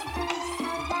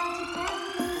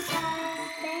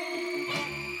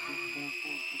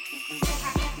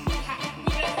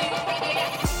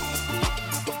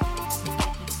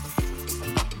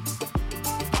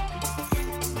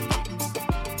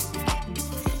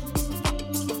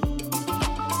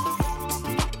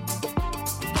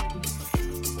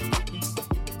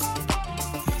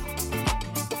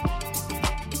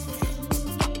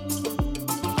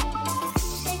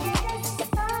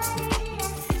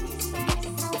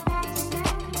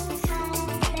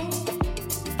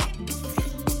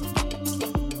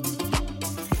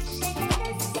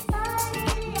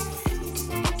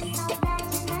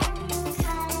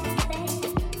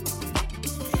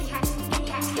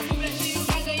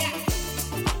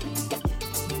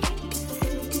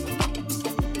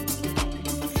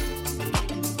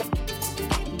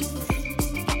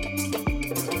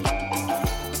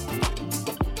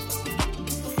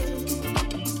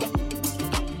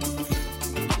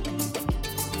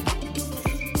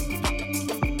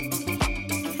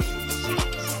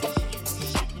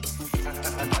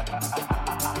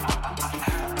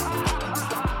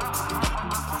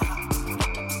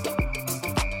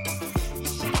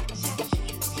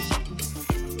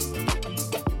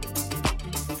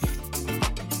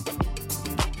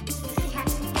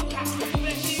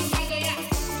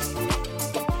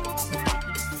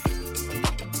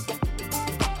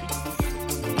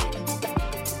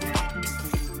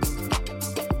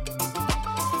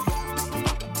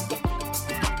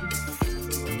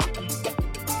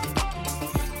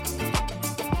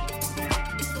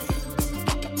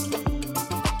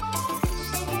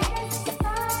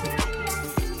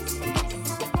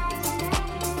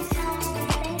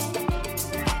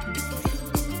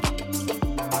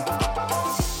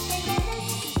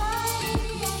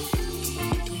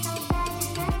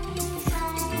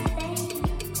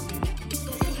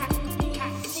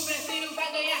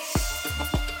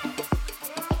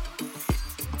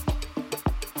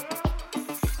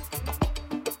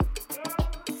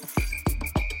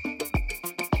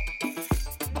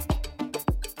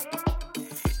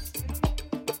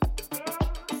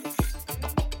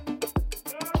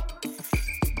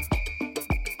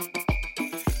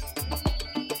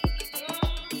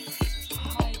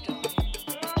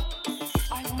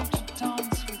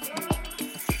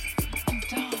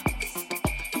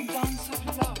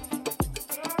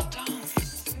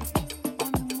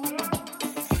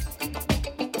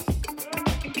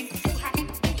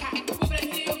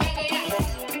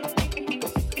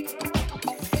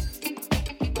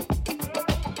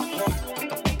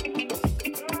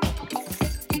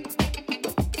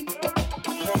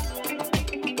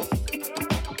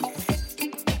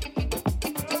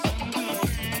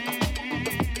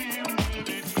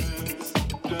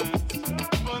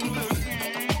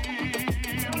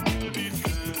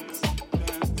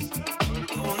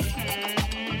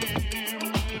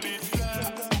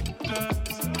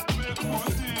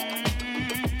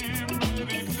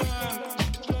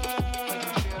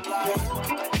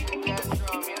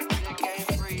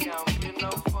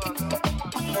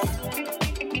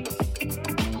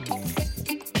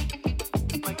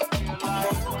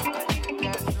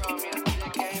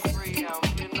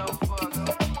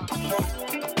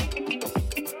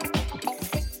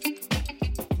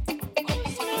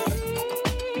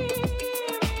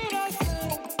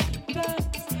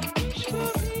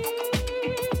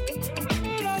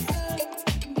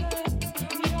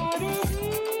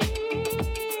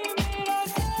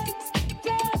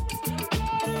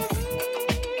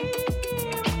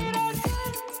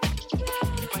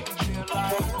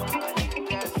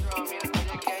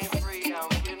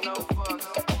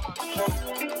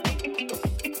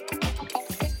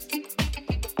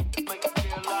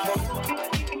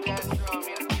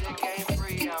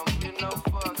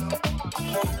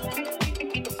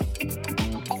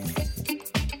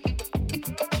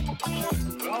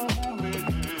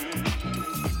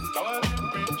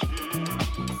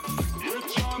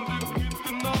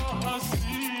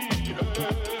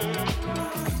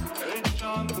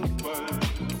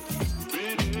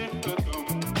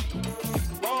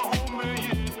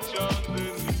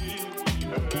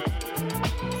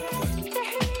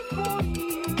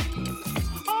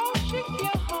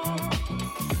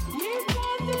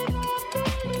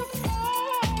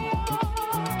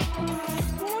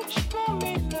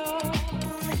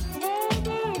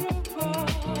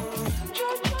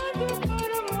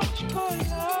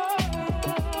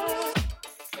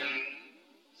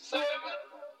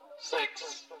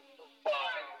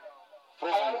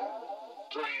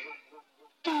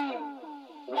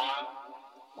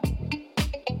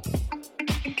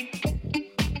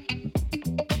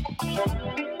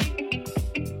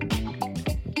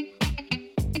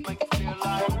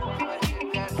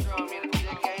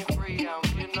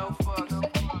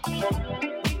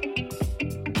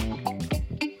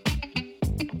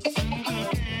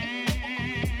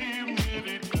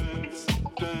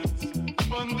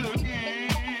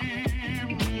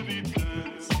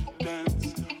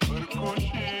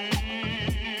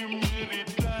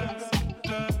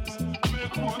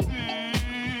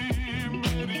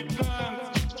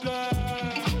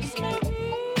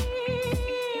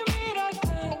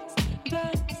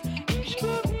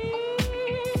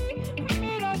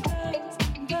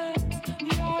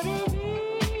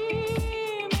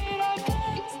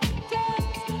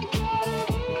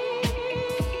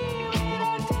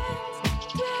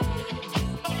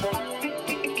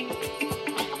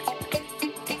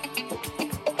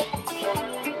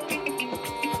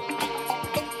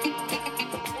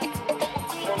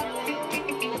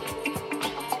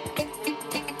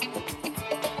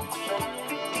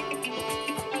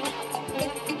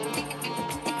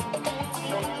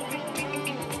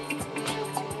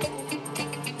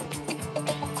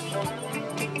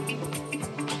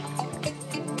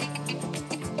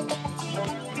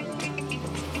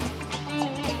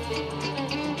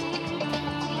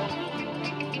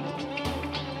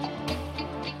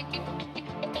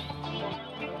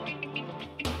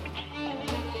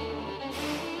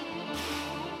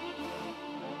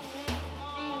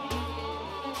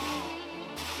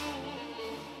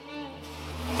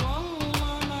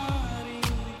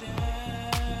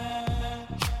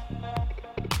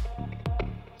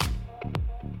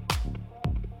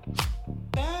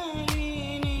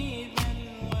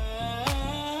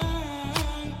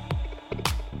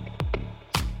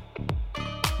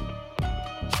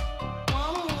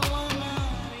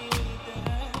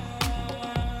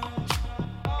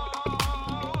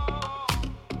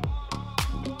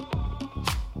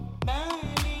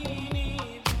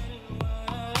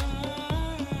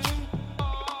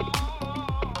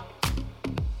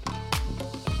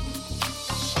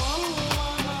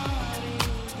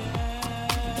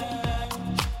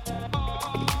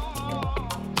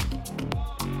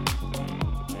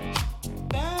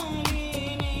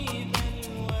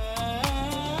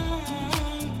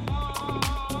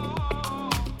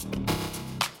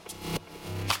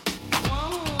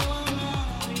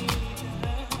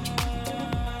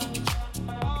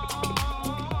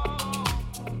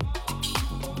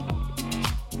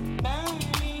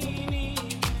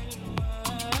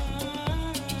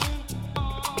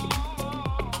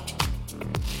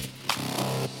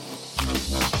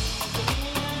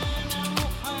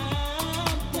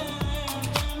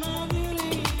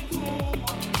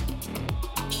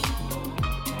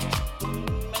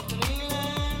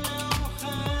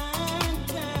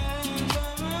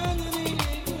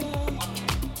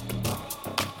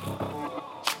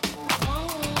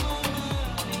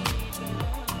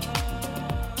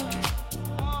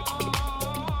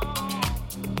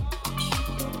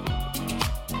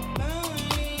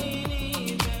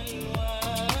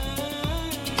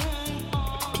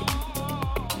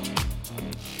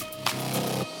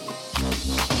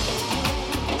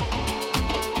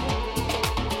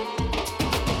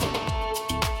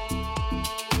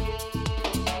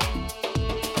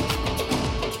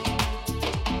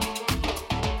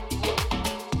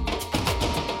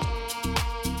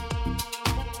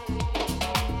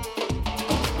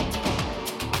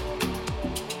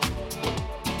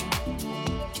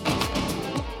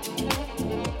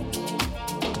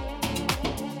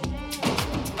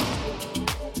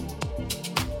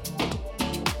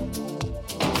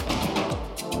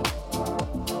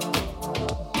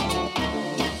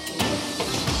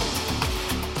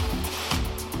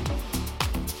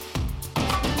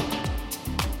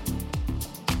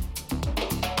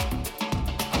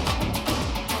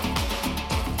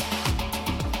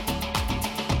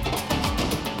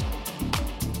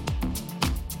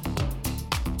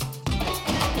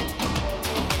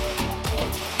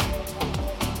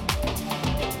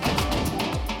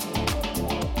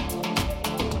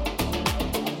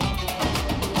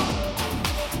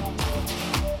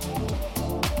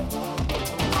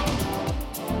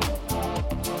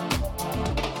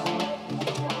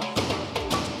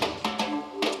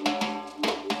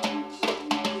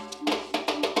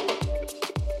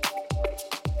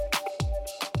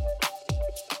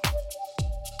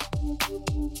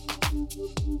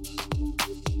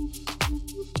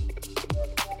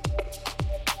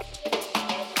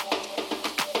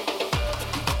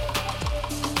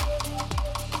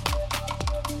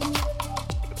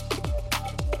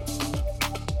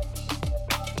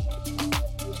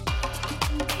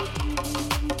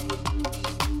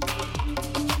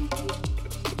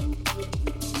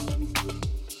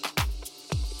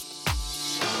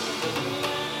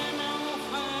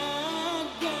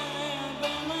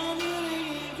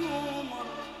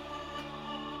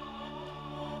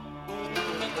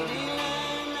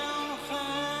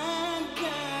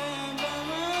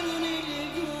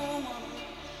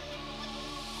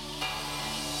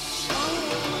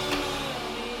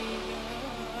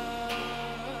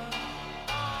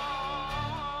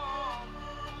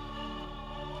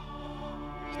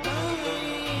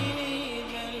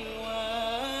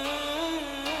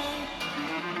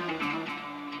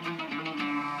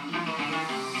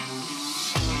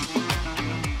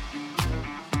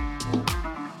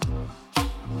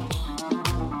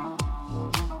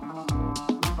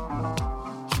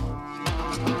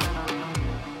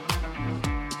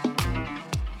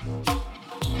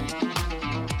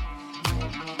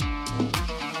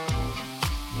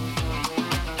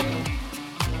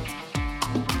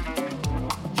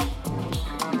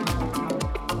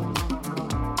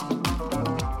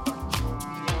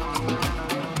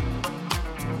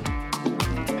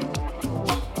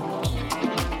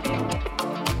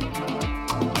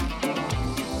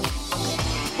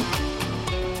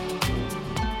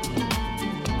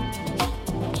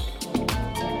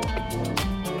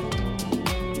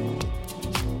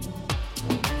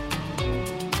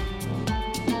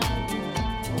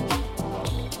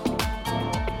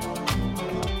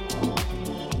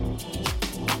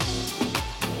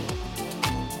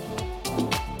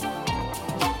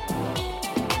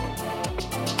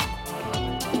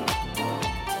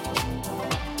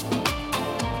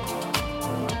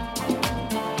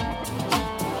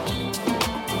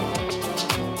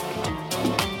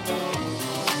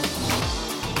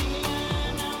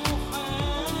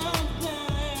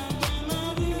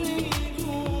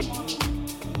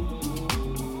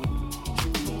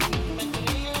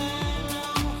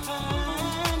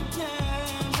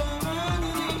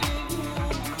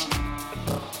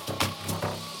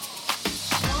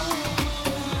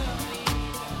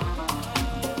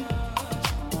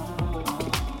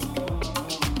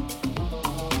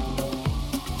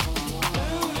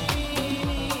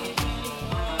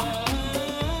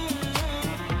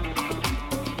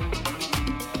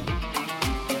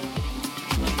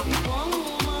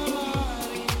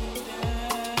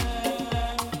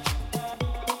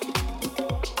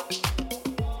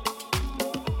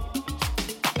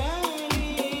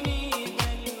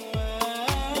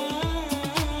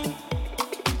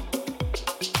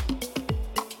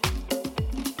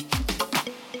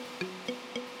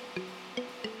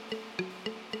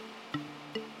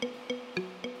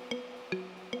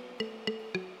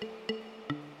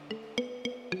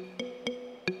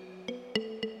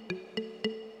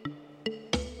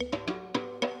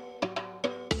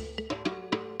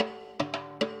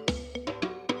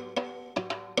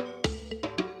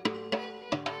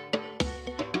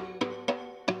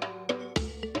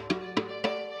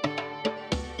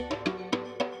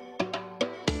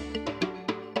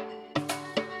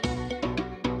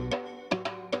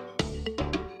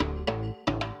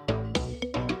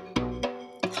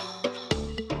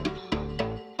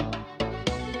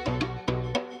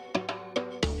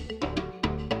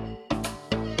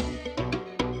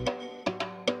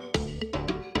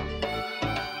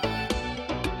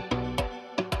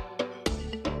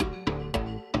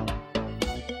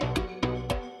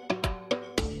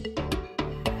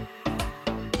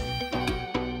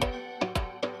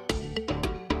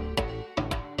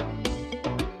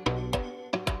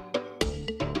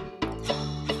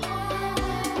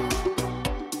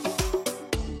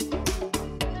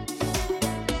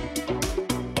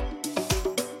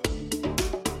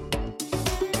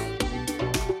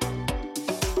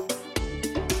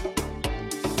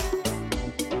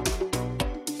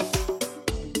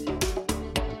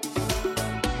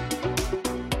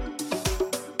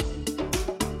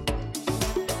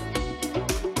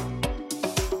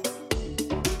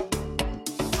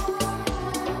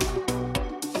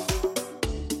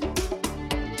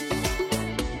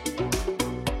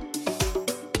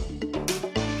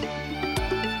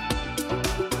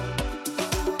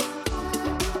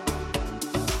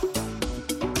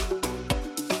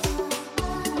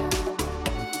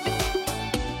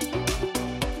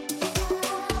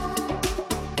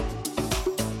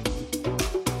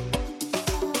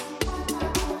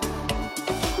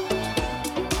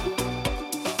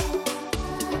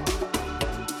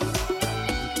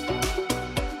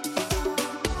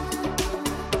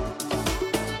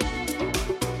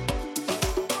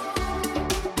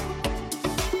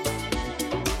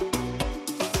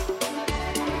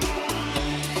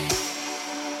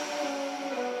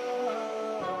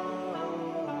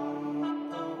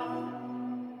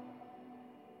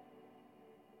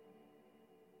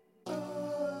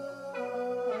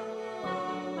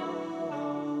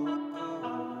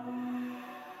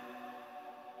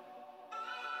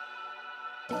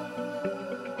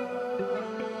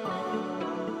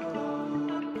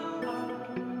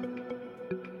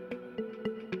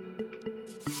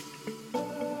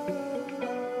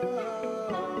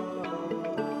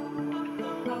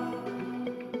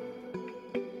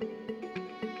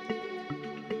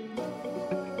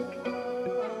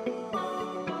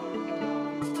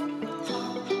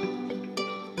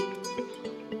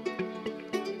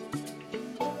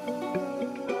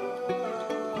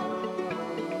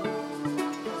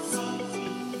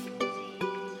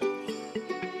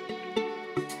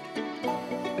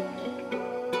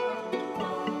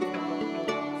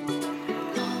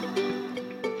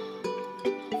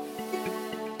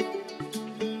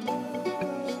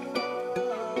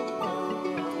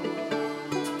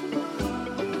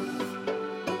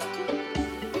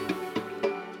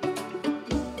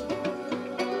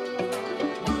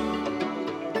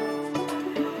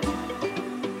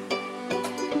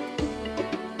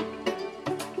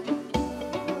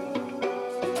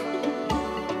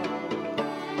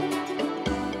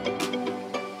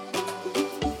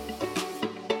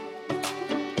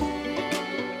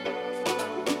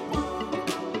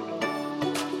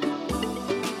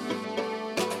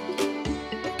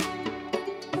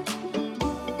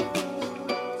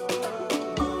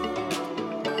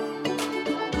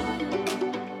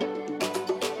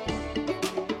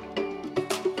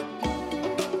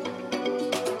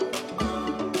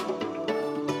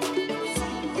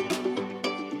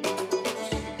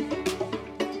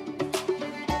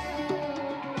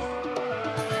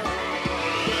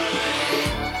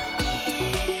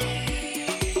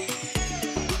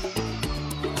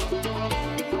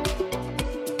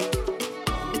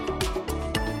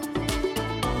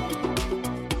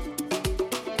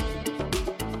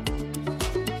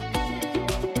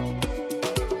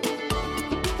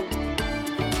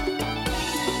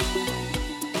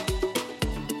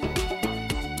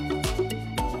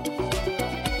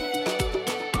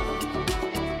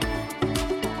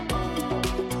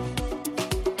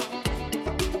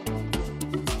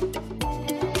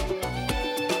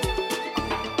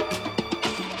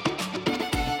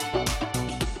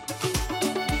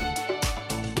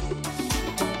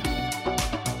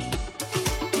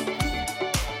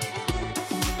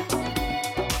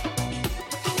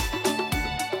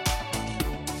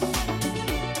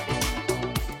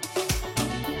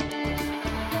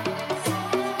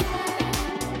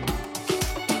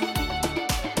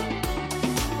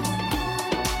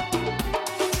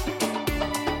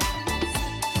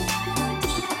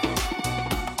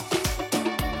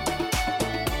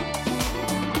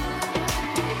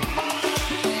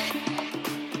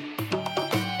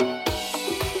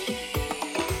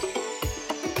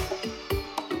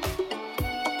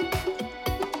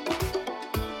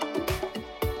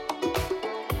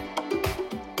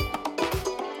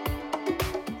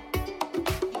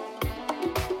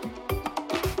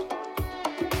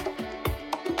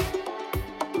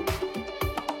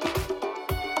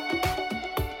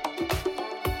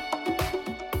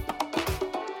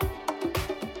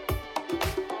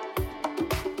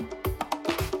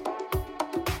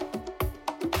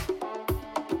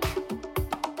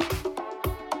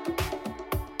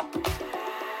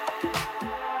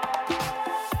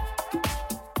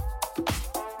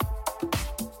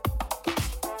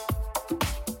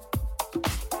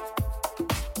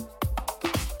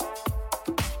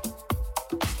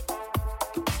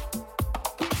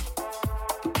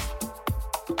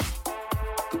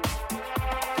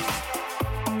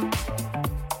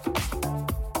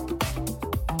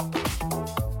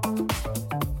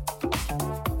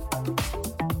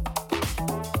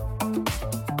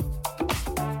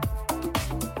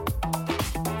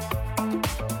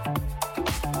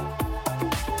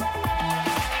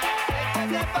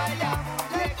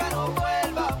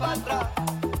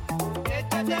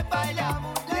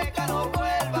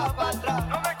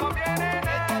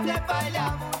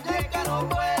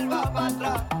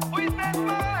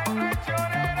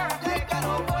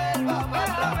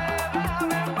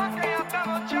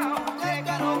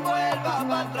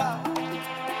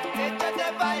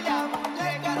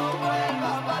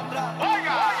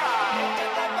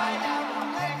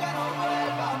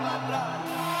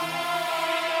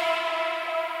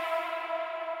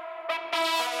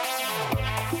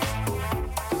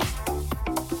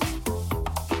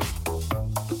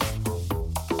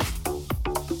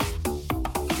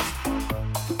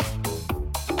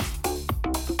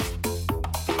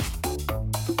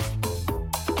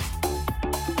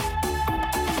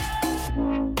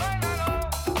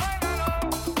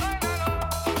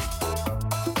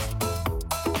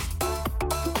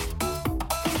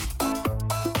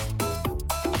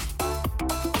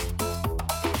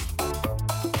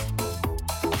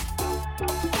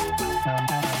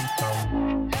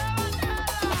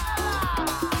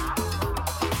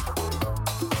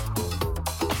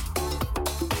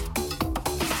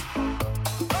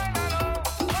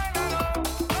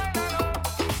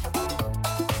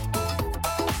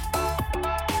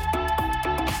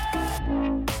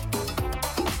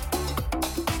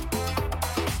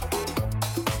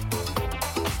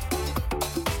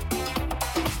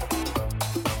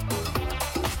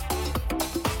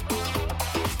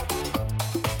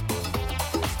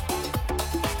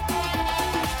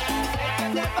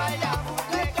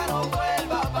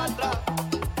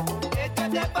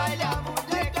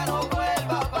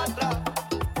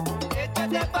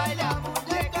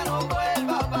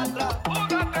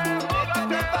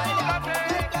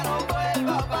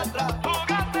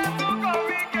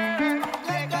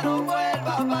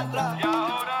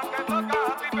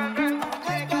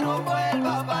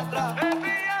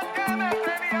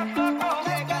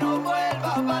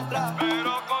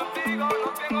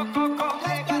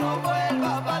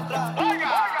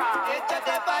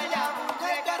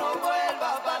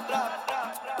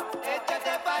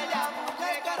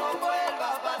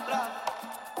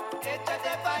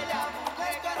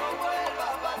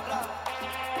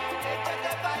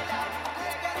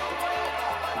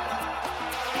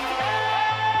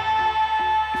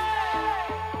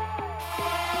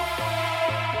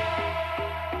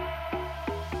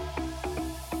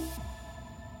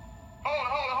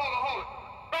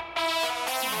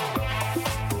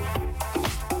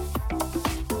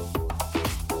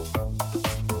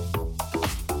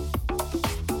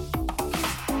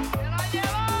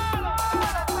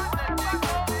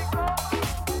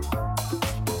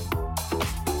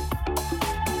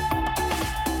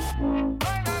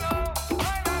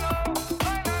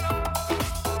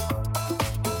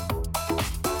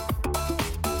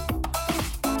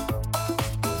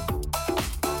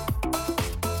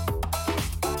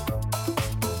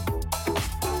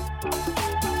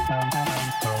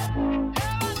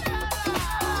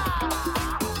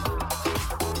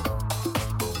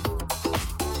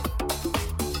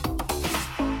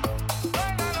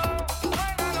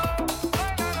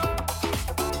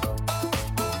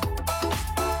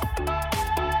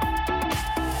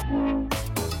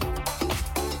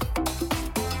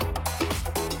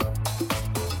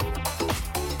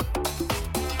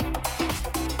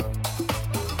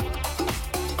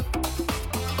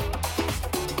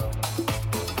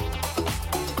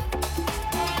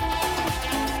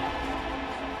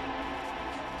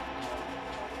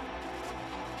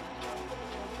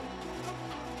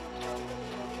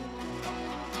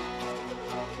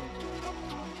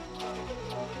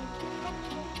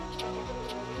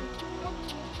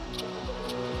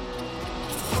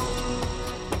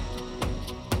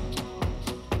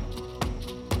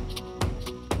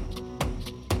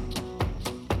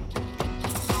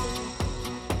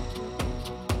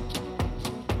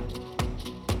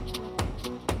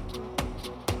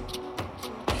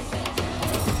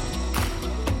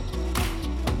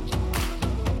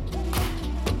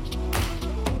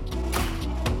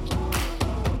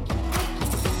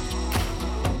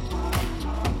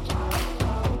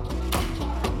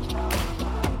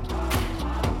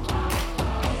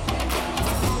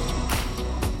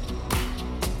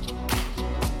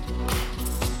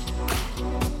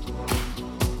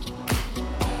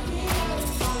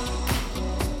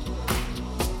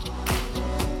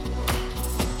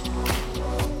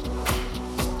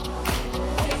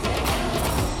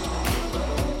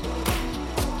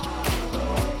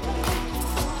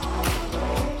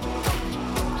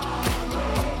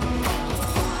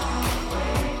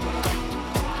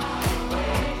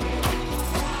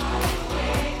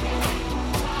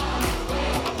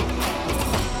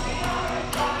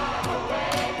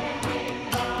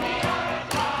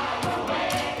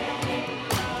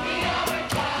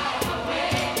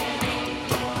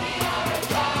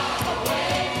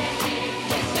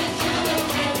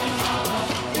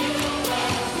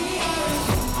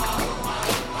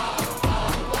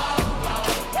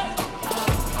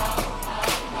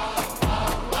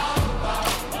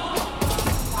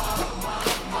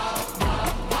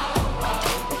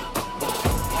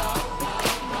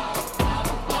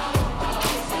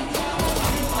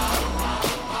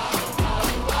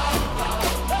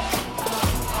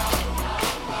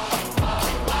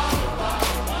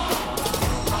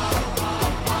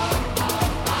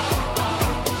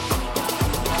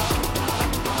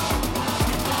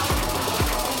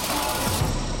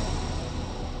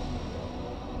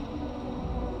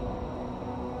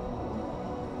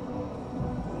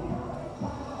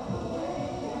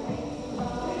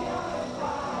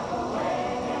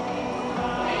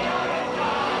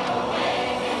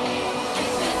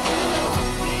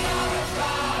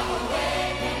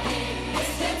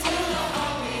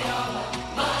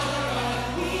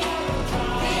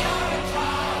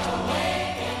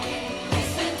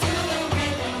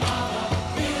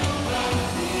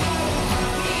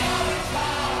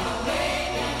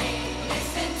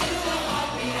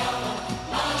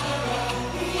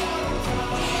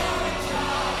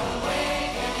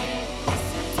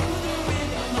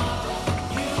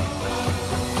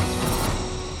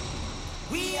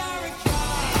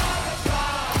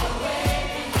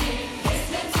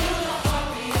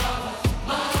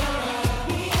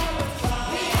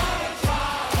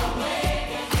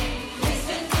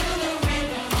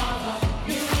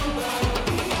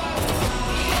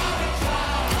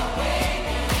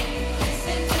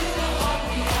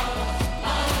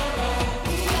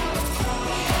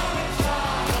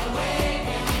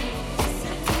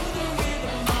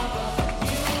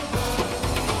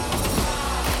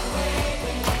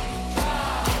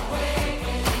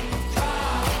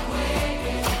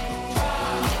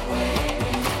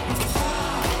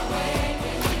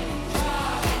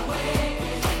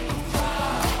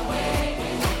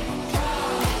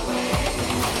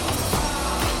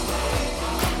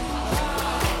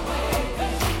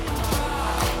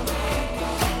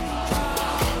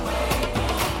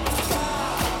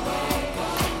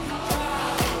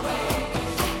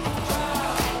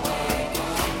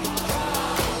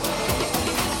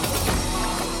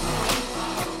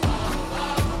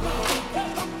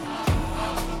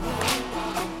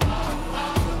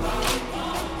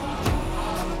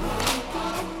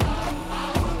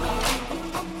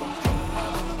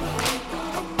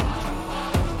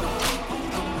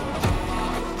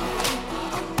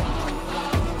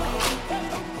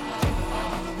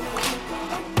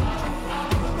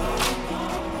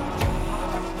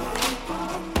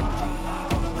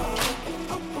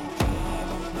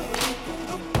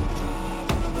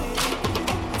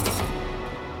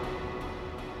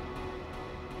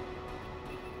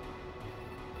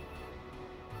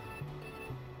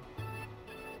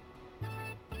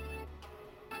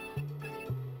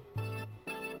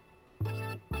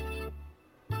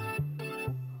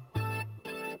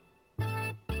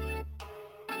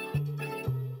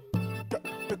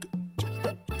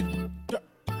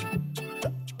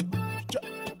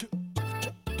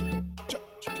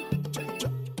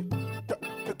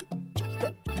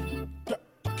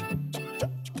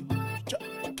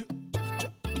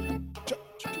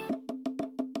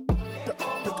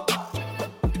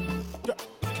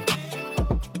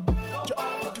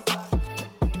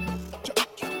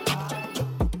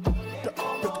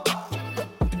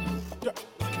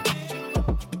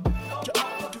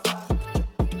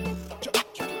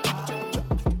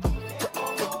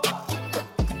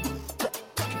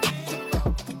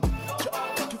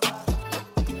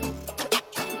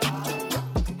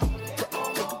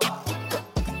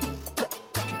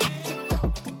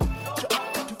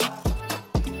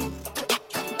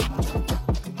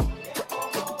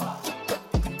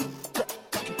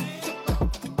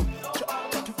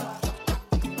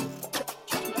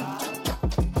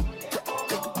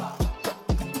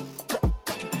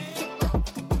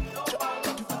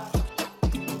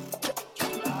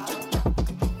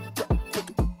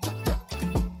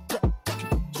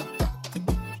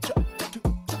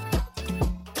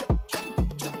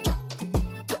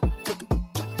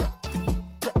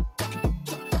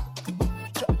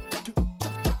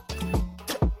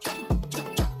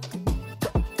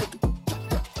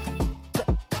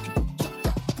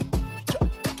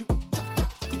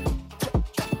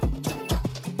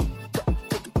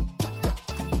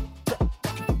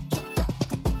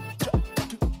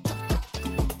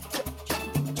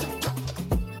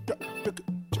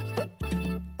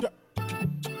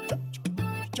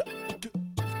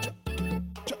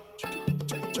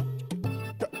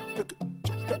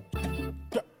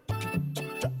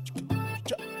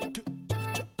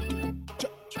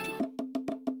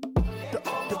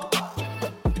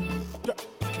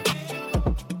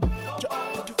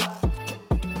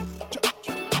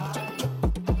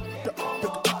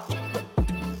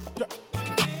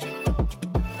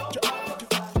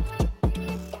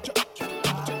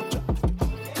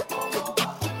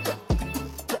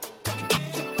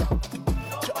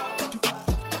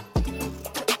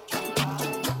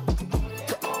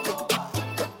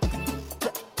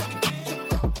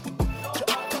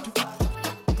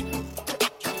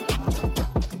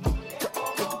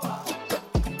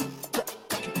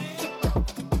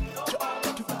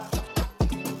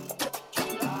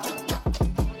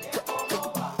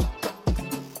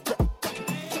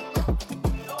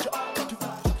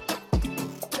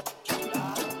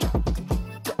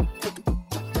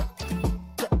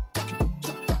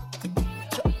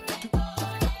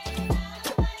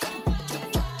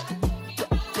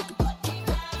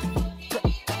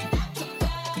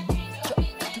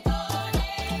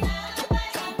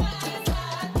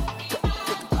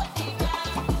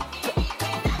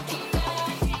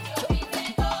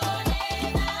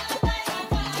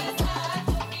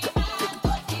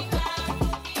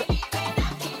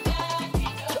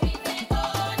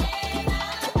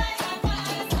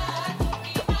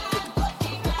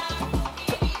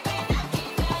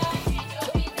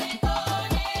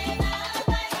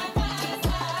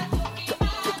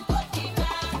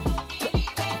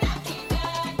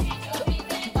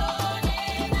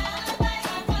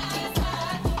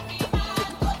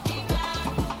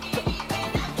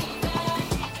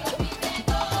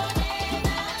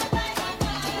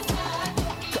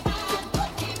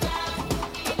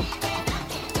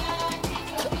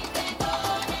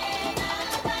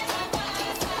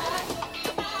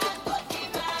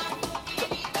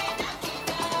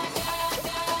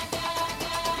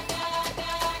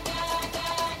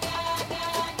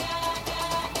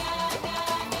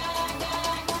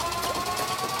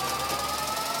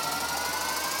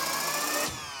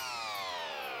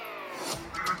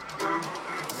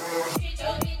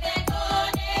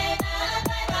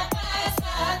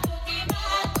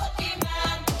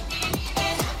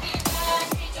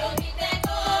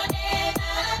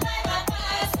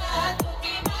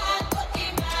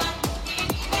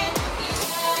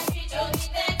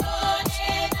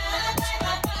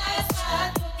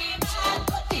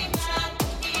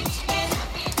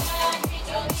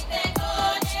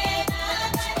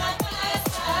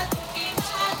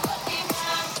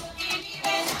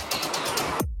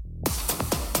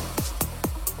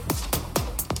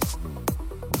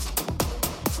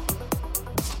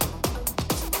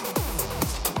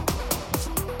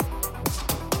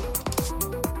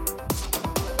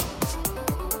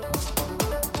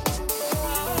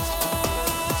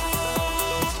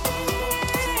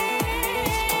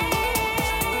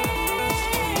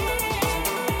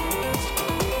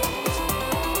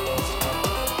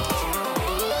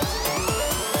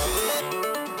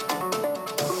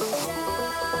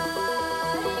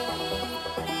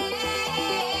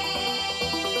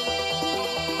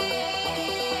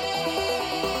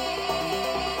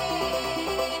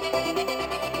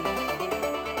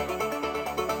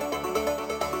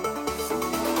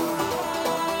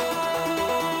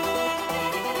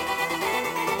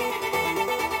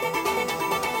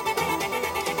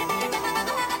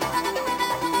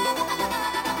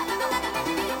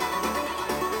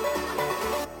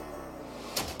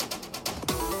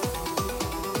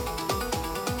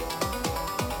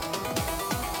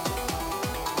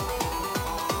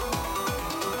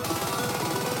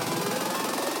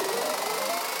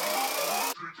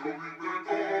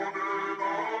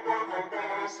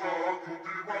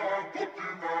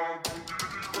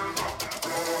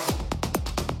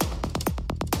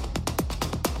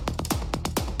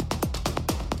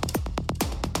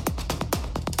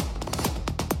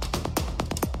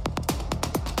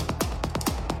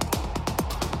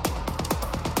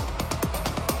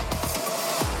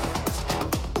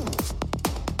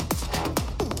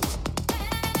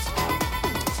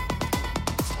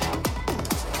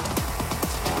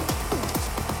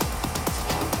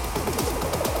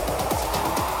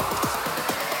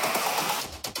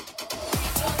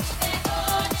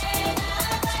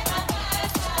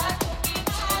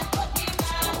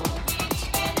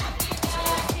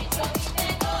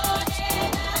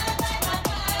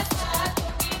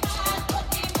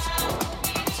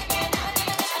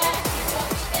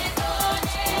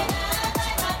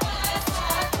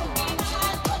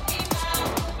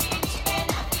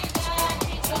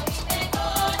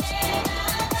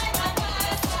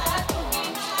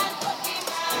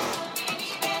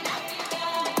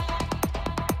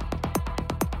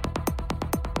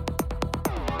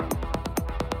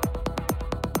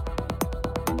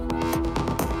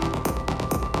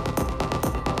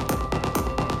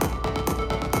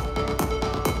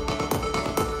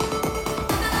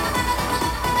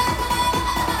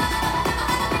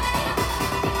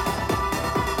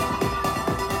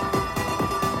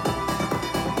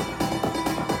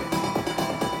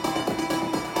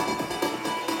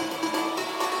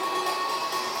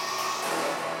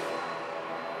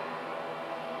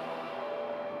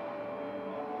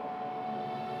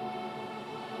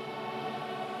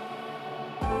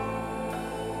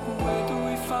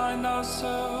 remind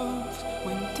ourselves,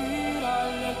 when did I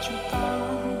let you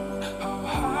down? How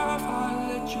have I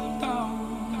let you down?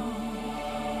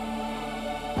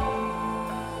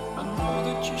 I know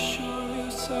that you're sure of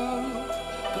yourself,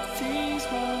 but things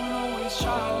won't always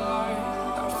shine like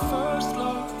that first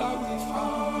love that we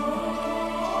found.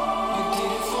 You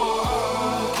did it for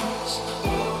us.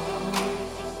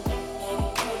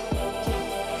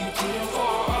 You did it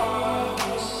for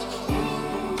us.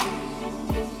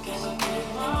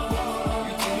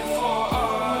 You did it for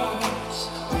us.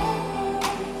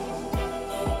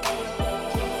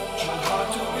 Tried hard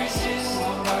to resist,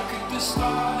 I'm back at the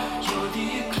start. You're the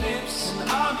eclipse and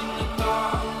I'm in the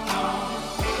dark now.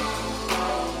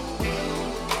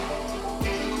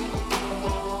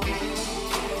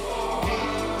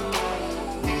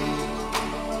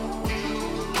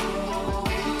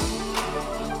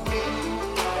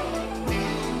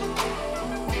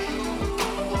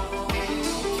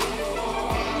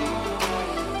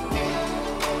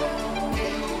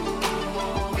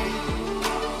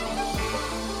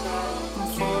 I'm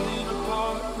falling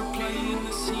apart, replaying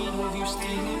the scene of you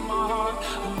stealing my heart.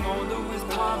 I know that with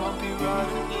time I'll be right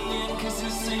at the end, 'cause the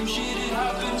same shit, it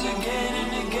happens again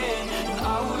and again. And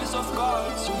I was off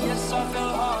guard, so yes, I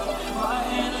fell hard. My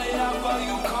hand laid out while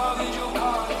you covered your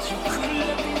cards. You could've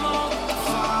let me know the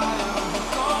fire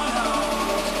gone out.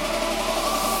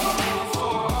 You did it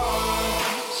for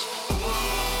us.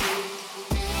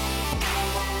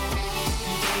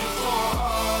 You did it for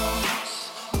us.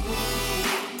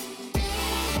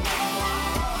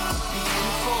 You did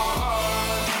it for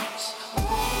us.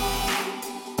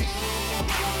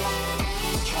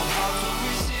 Tried hard to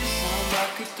resist, I'm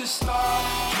back at the start.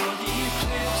 You're the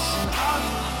eclipse and I'm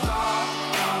in the dark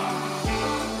now.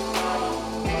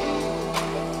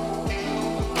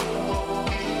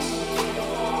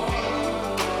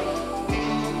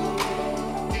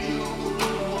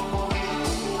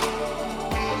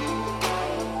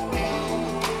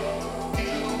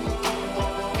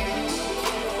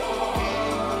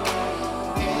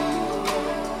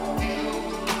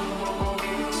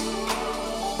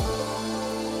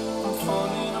 I'm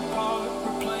falling apart,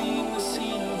 replaying the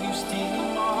scene of you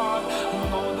stealing my heart. I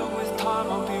know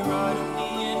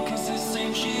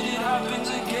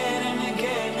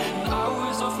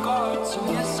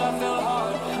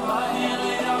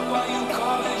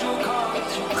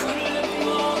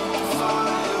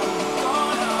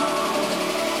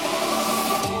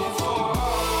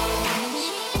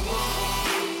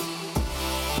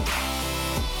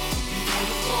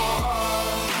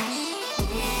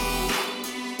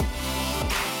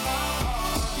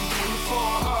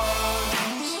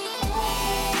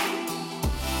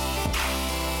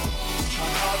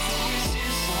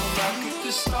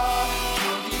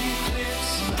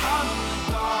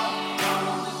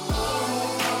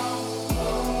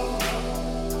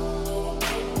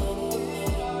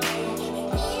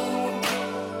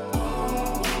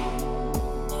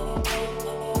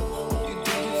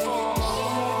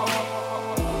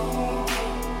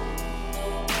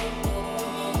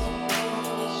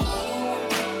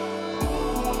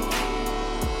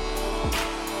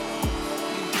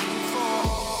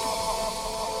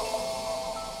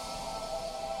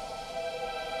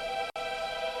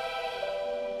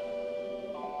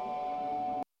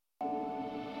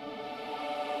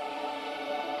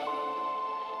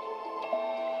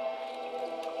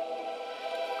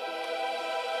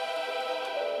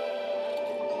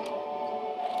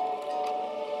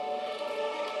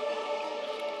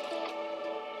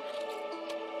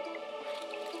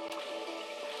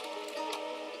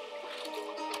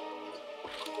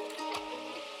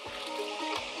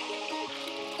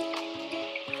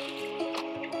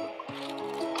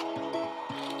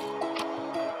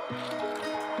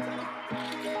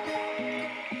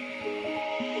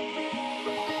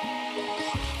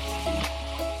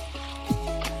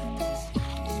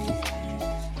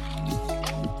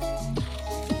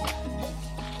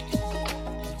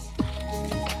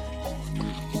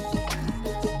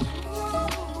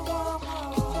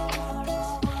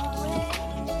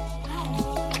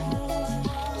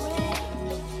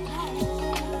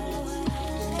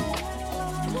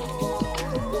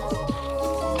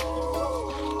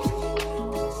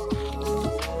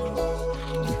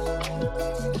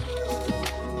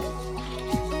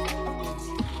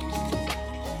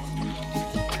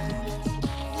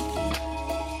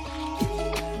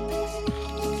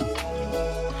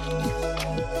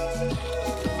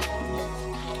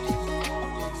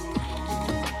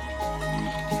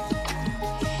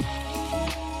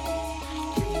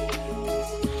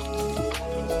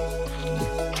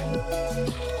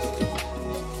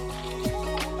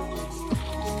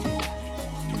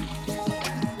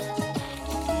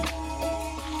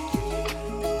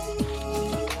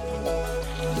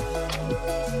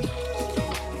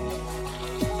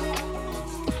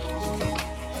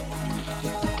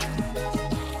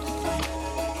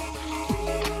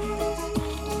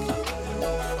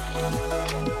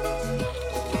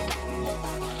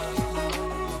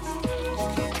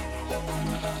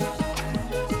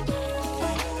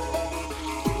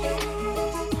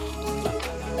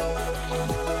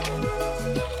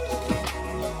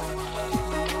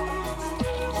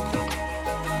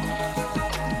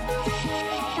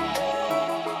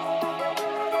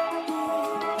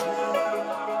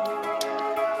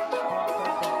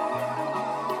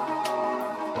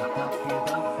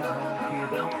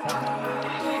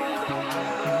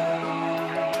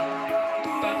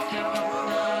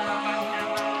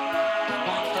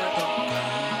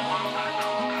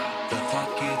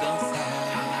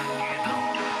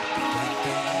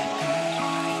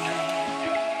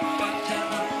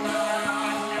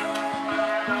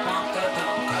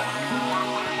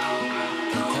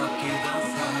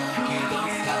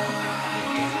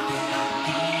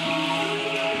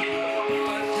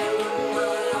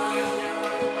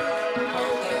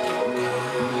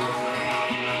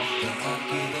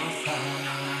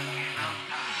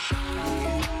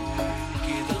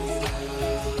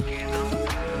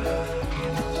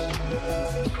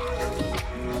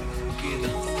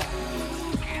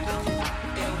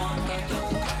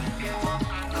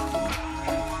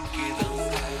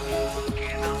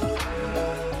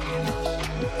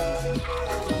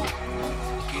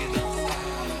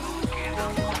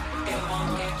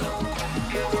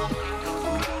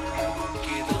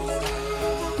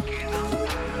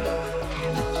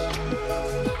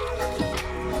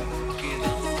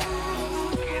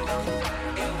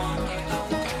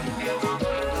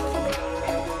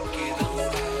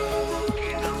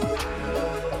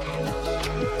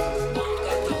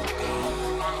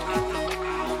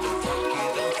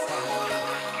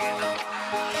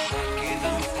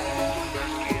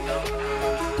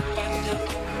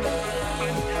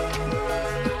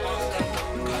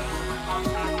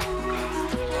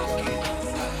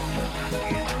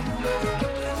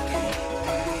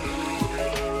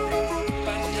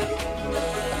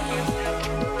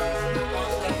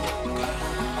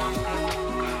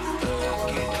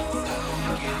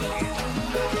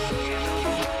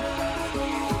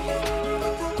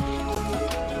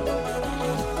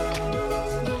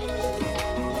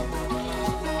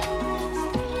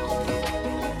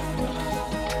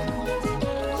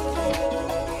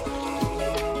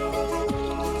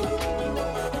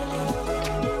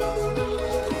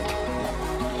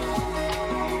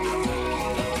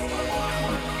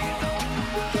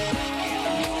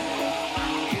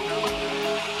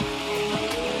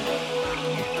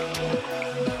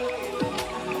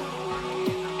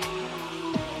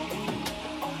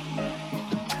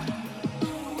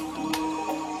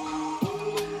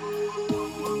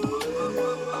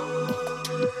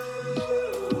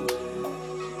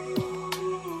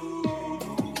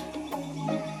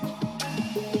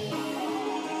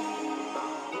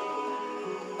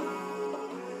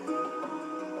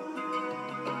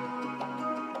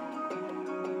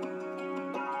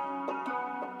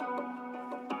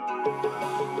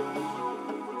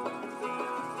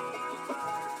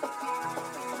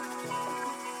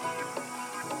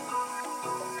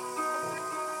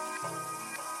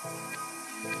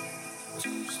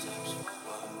Two steps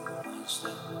forward, one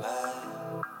step back.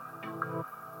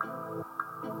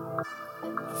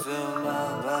 I feel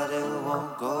my body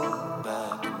won't go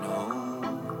back, no,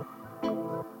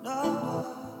 no.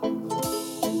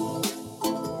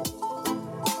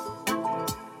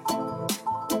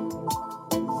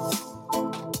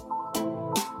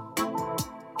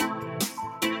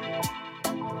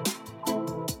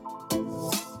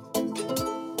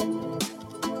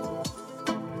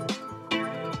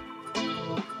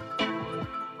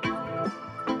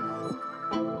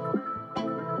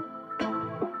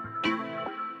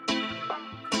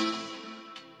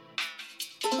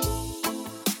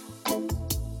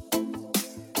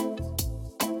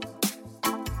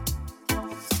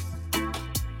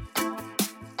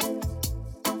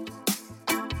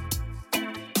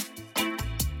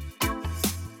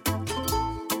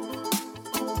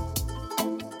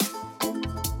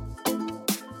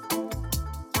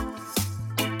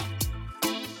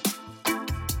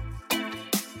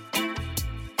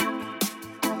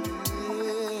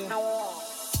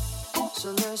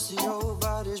 Celestial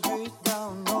bodies breathe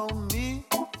down on me.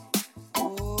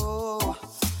 Oh,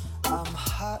 I'm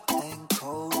hot and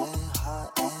cold and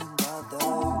hot and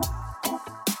bothered.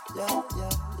 Yeah,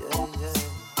 yeah, yeah,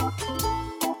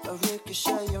 yeah. A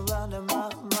ricochet around in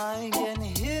my mind,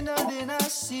 getting hinted than I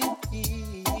see.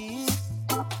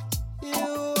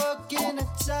 You walking a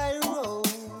tightrope.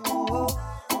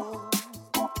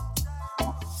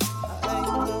 I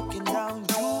ain't looking down,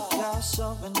 you got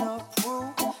something to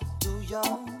prove. Do ya?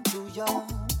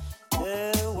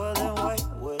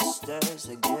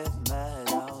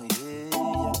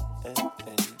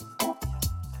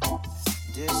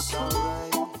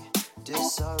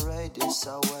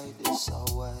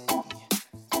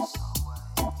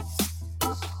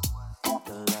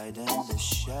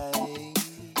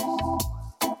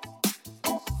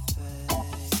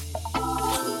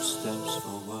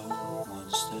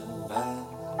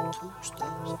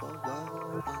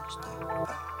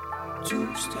 back.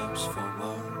 2 steps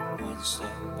forward, 1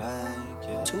 step back.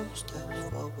 Yeah. 2 steps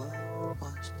forward,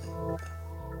 1 step back.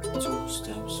 2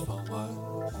 steps forward,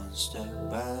 1 step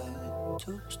back.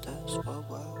 2 steps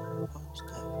forward, 1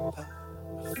 step back.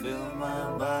 I feel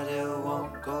my body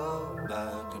won't go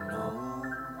back, no.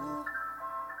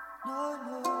 No,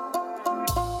 no.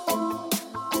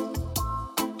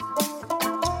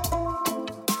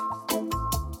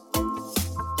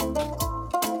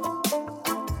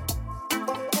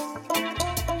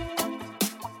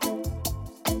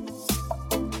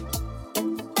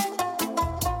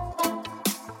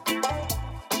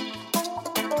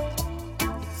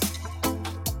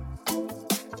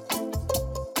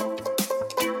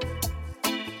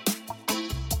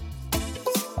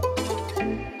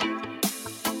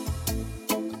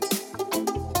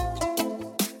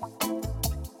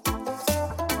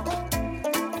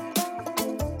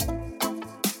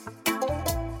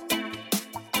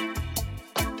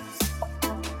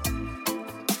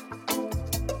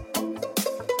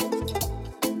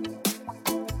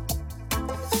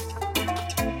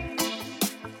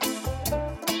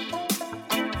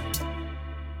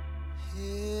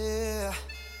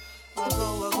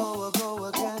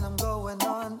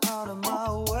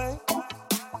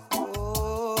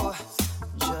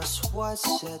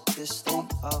 Set this thing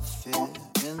off here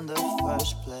in the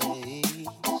first place.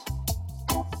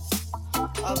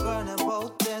 I'll burn at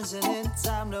both ends, and in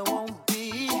time there won't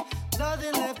be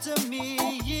nothing left of me.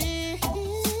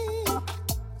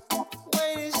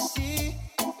 Wait and see,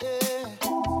 yeah.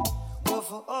 But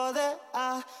for all that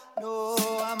I know,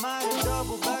 I might have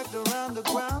double backed around the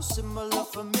ground, similar,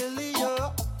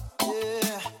 familiar,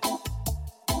 yeah.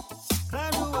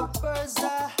 Climb to a bird's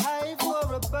eye height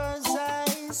for a bird's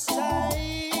eye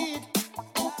sight.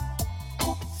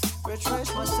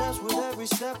 Retrace my steps with every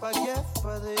step I get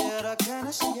further, yet I can't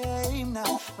escape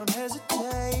now. Don't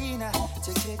hesitate now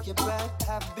to kick your back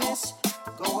habits.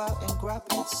 Go out and grab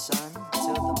it, son,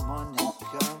 till the morning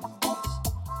comes.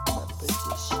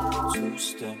 Repetition. 2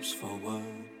 steps forward,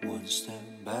 1 step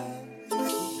back. 2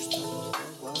 steps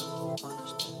forward, 1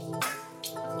 step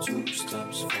back. 2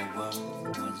 steps forward,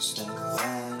 1 step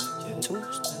back. Yeah. 2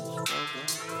 steps forward, 1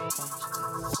 step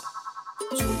back.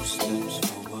 2 steps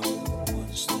forward,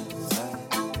 1 step back.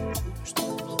 2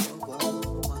 steps forward,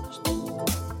 1 step back.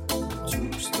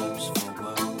 2 steps forward, 1 step back. 2 steps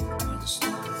forward, 1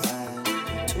 step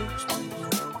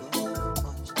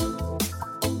back.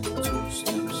 2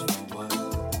 steps forward,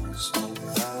 1 step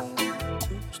back.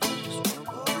 2 steps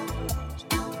forward, 1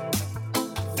 step back.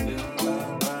 Feel my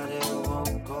body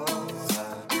won't go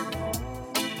back.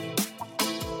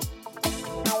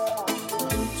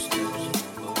 2 steps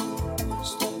forward, 1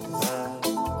 step back.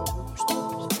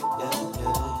 2 steps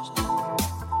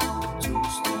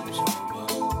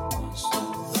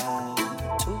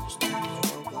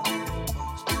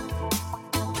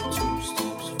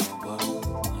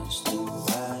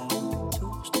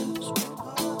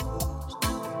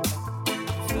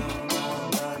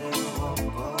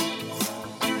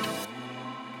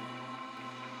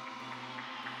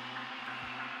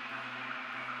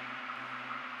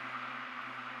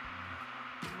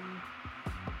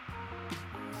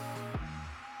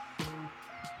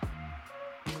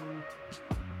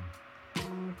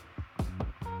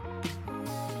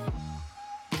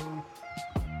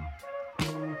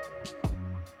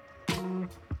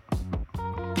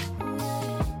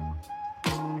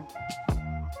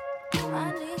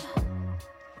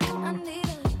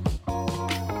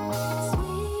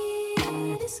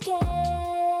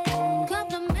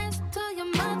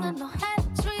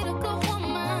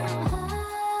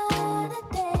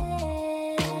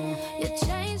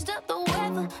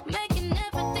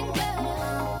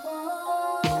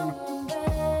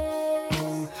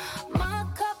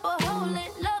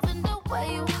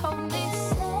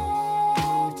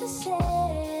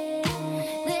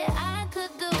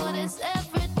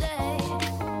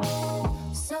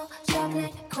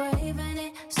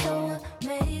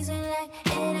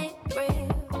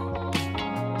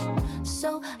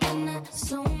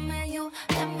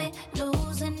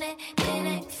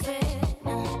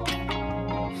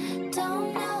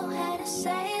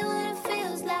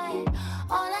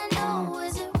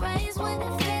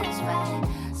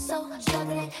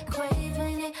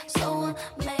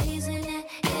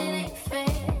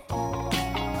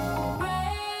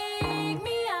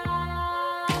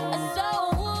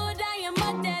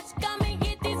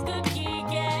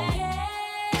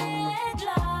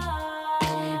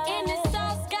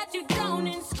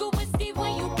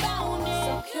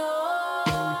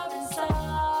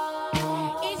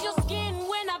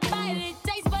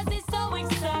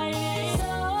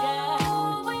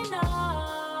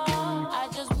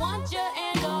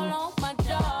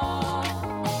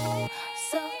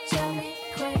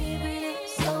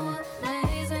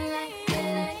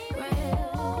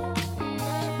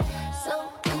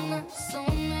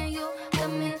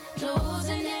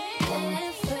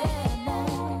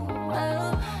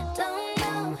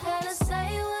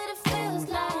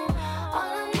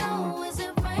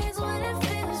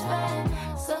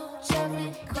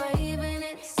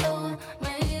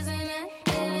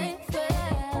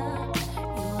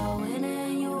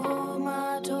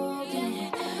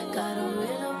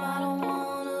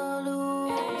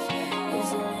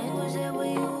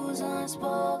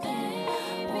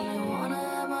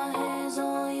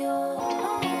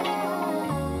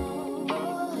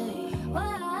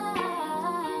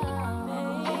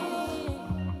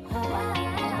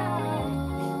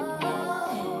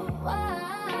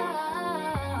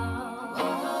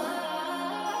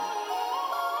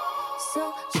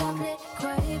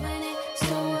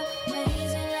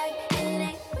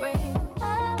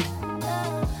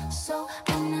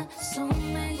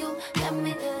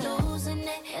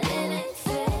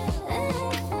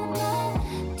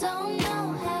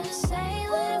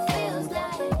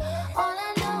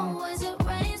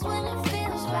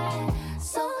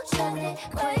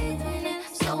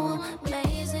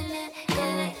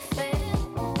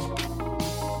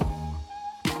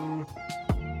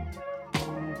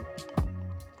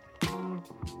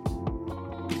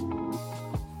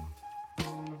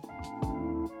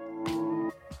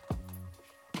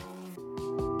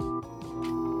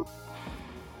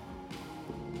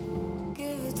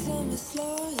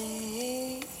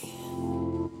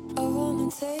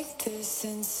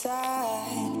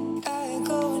inside. I ain't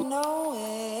going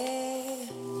nowhere.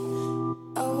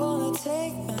 I wanna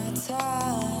take my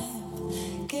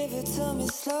time, give it to me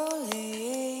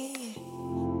slowly.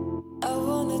 I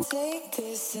wanna take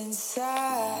this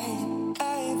inside.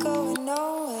 I ain't going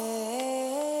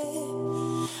nowhere.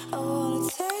 I wanna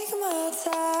take my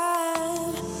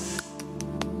time,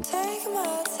 take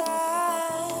my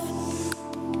time,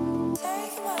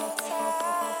 take my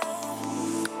time,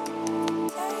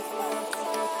 take my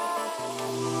time.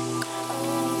 I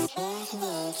wanna take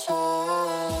my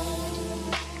time,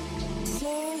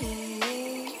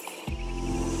 slowly,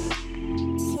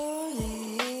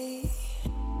 slowly,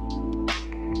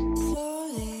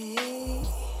 slowly.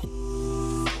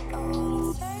 I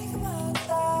wanna take my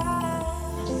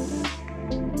time,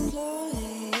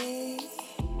 slowly,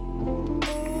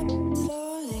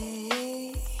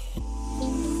 slowly,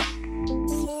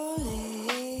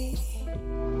 slowly.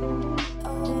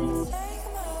 I wanna take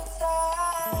my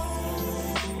time,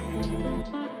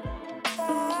 I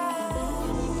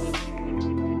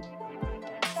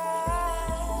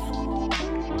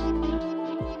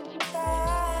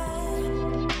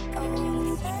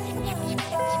wanna take my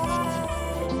time.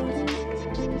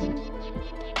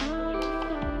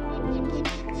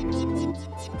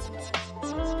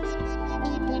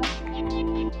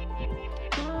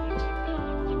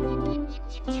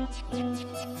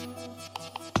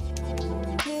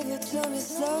 Give it to me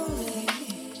slowly.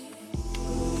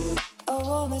 I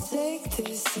wanna take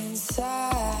this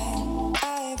inside.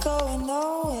 I ain't going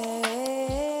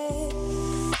nowhere.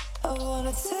 I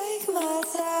wanna take my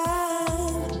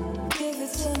time. Give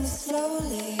it to me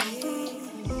slowly.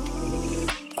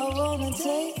 I wanna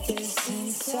take this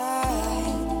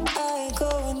inside. I ain't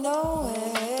going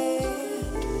nowhere.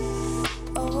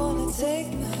 I wanna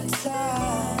take my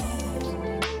time.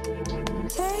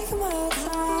 Take my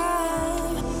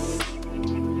time.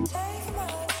 Take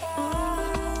my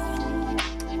time.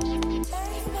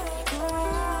 Take my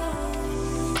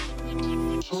time.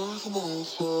 Take my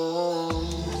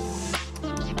time.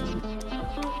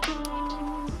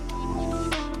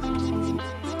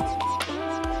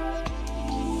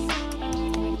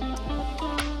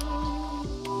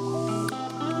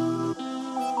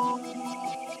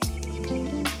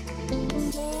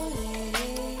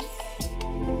 Slowly,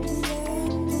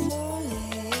 slowly,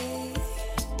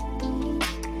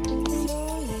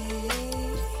 slowly.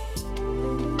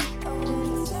 I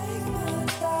wanna take my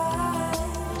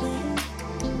time.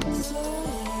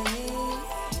 Slowly,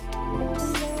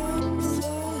 slowly,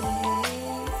 slowly.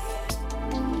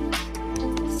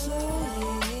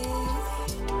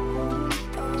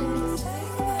 I wanna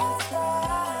take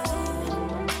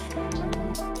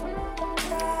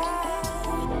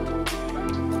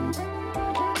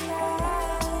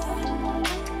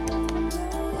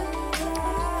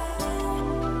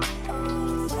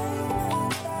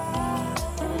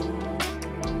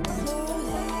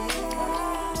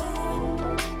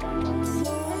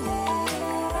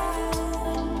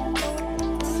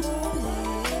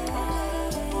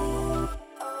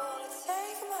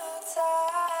my time.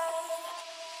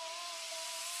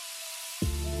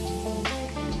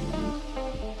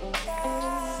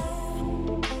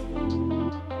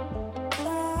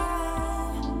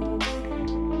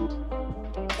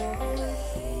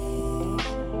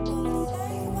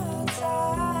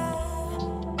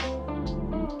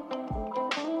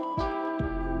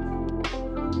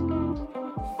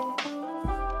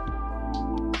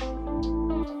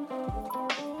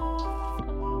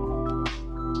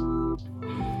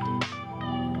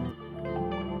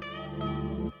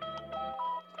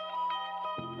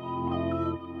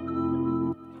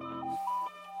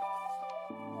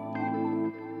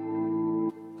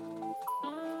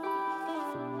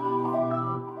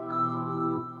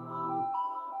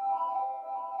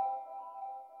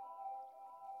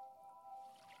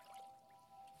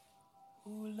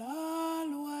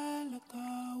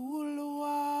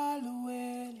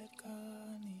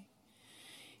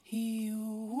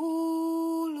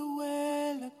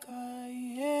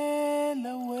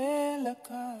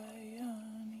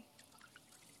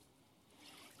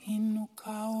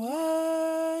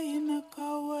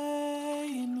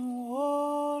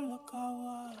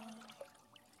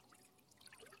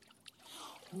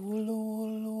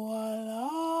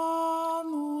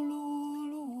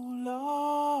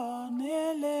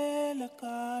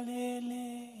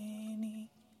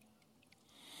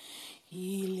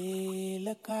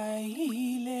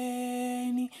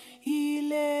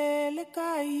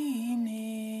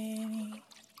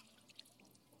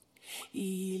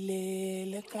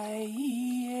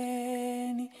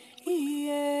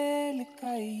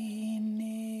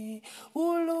 Kaine,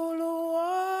 ululu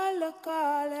ala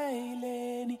kale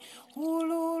kaileni,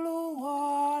 ululu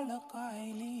wala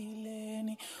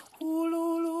kailileni,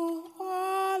 ululu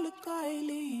wala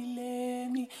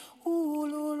kailileni,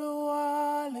 ululu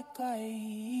wala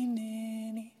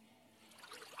kaineni.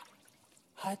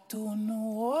 Hatunu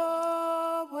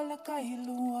wala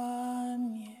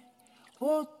kailuanye,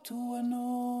 otu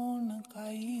anona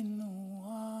kainuane.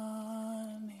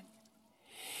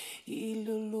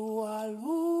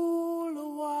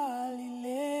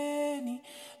 Ilulualululeni,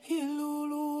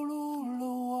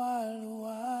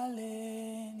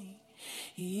 ilululualuleni.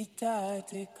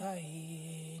 Itate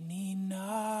kaeni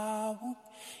nabu,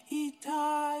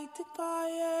 itate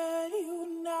kaeni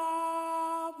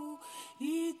unabu,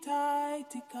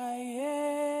 itate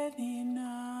kaeni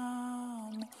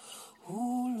namu.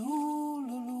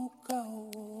 Ulululuka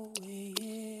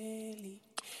oeli,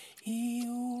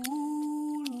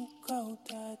 iuluka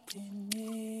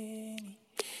utateneni,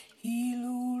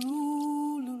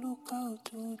 ilululuka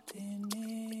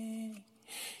ututeneni,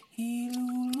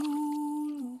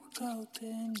 ilululuka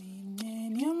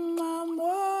uteneni,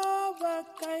 mambo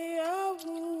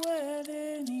bakayabu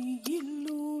ereni,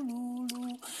 ilululu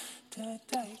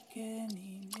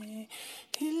tataikeni.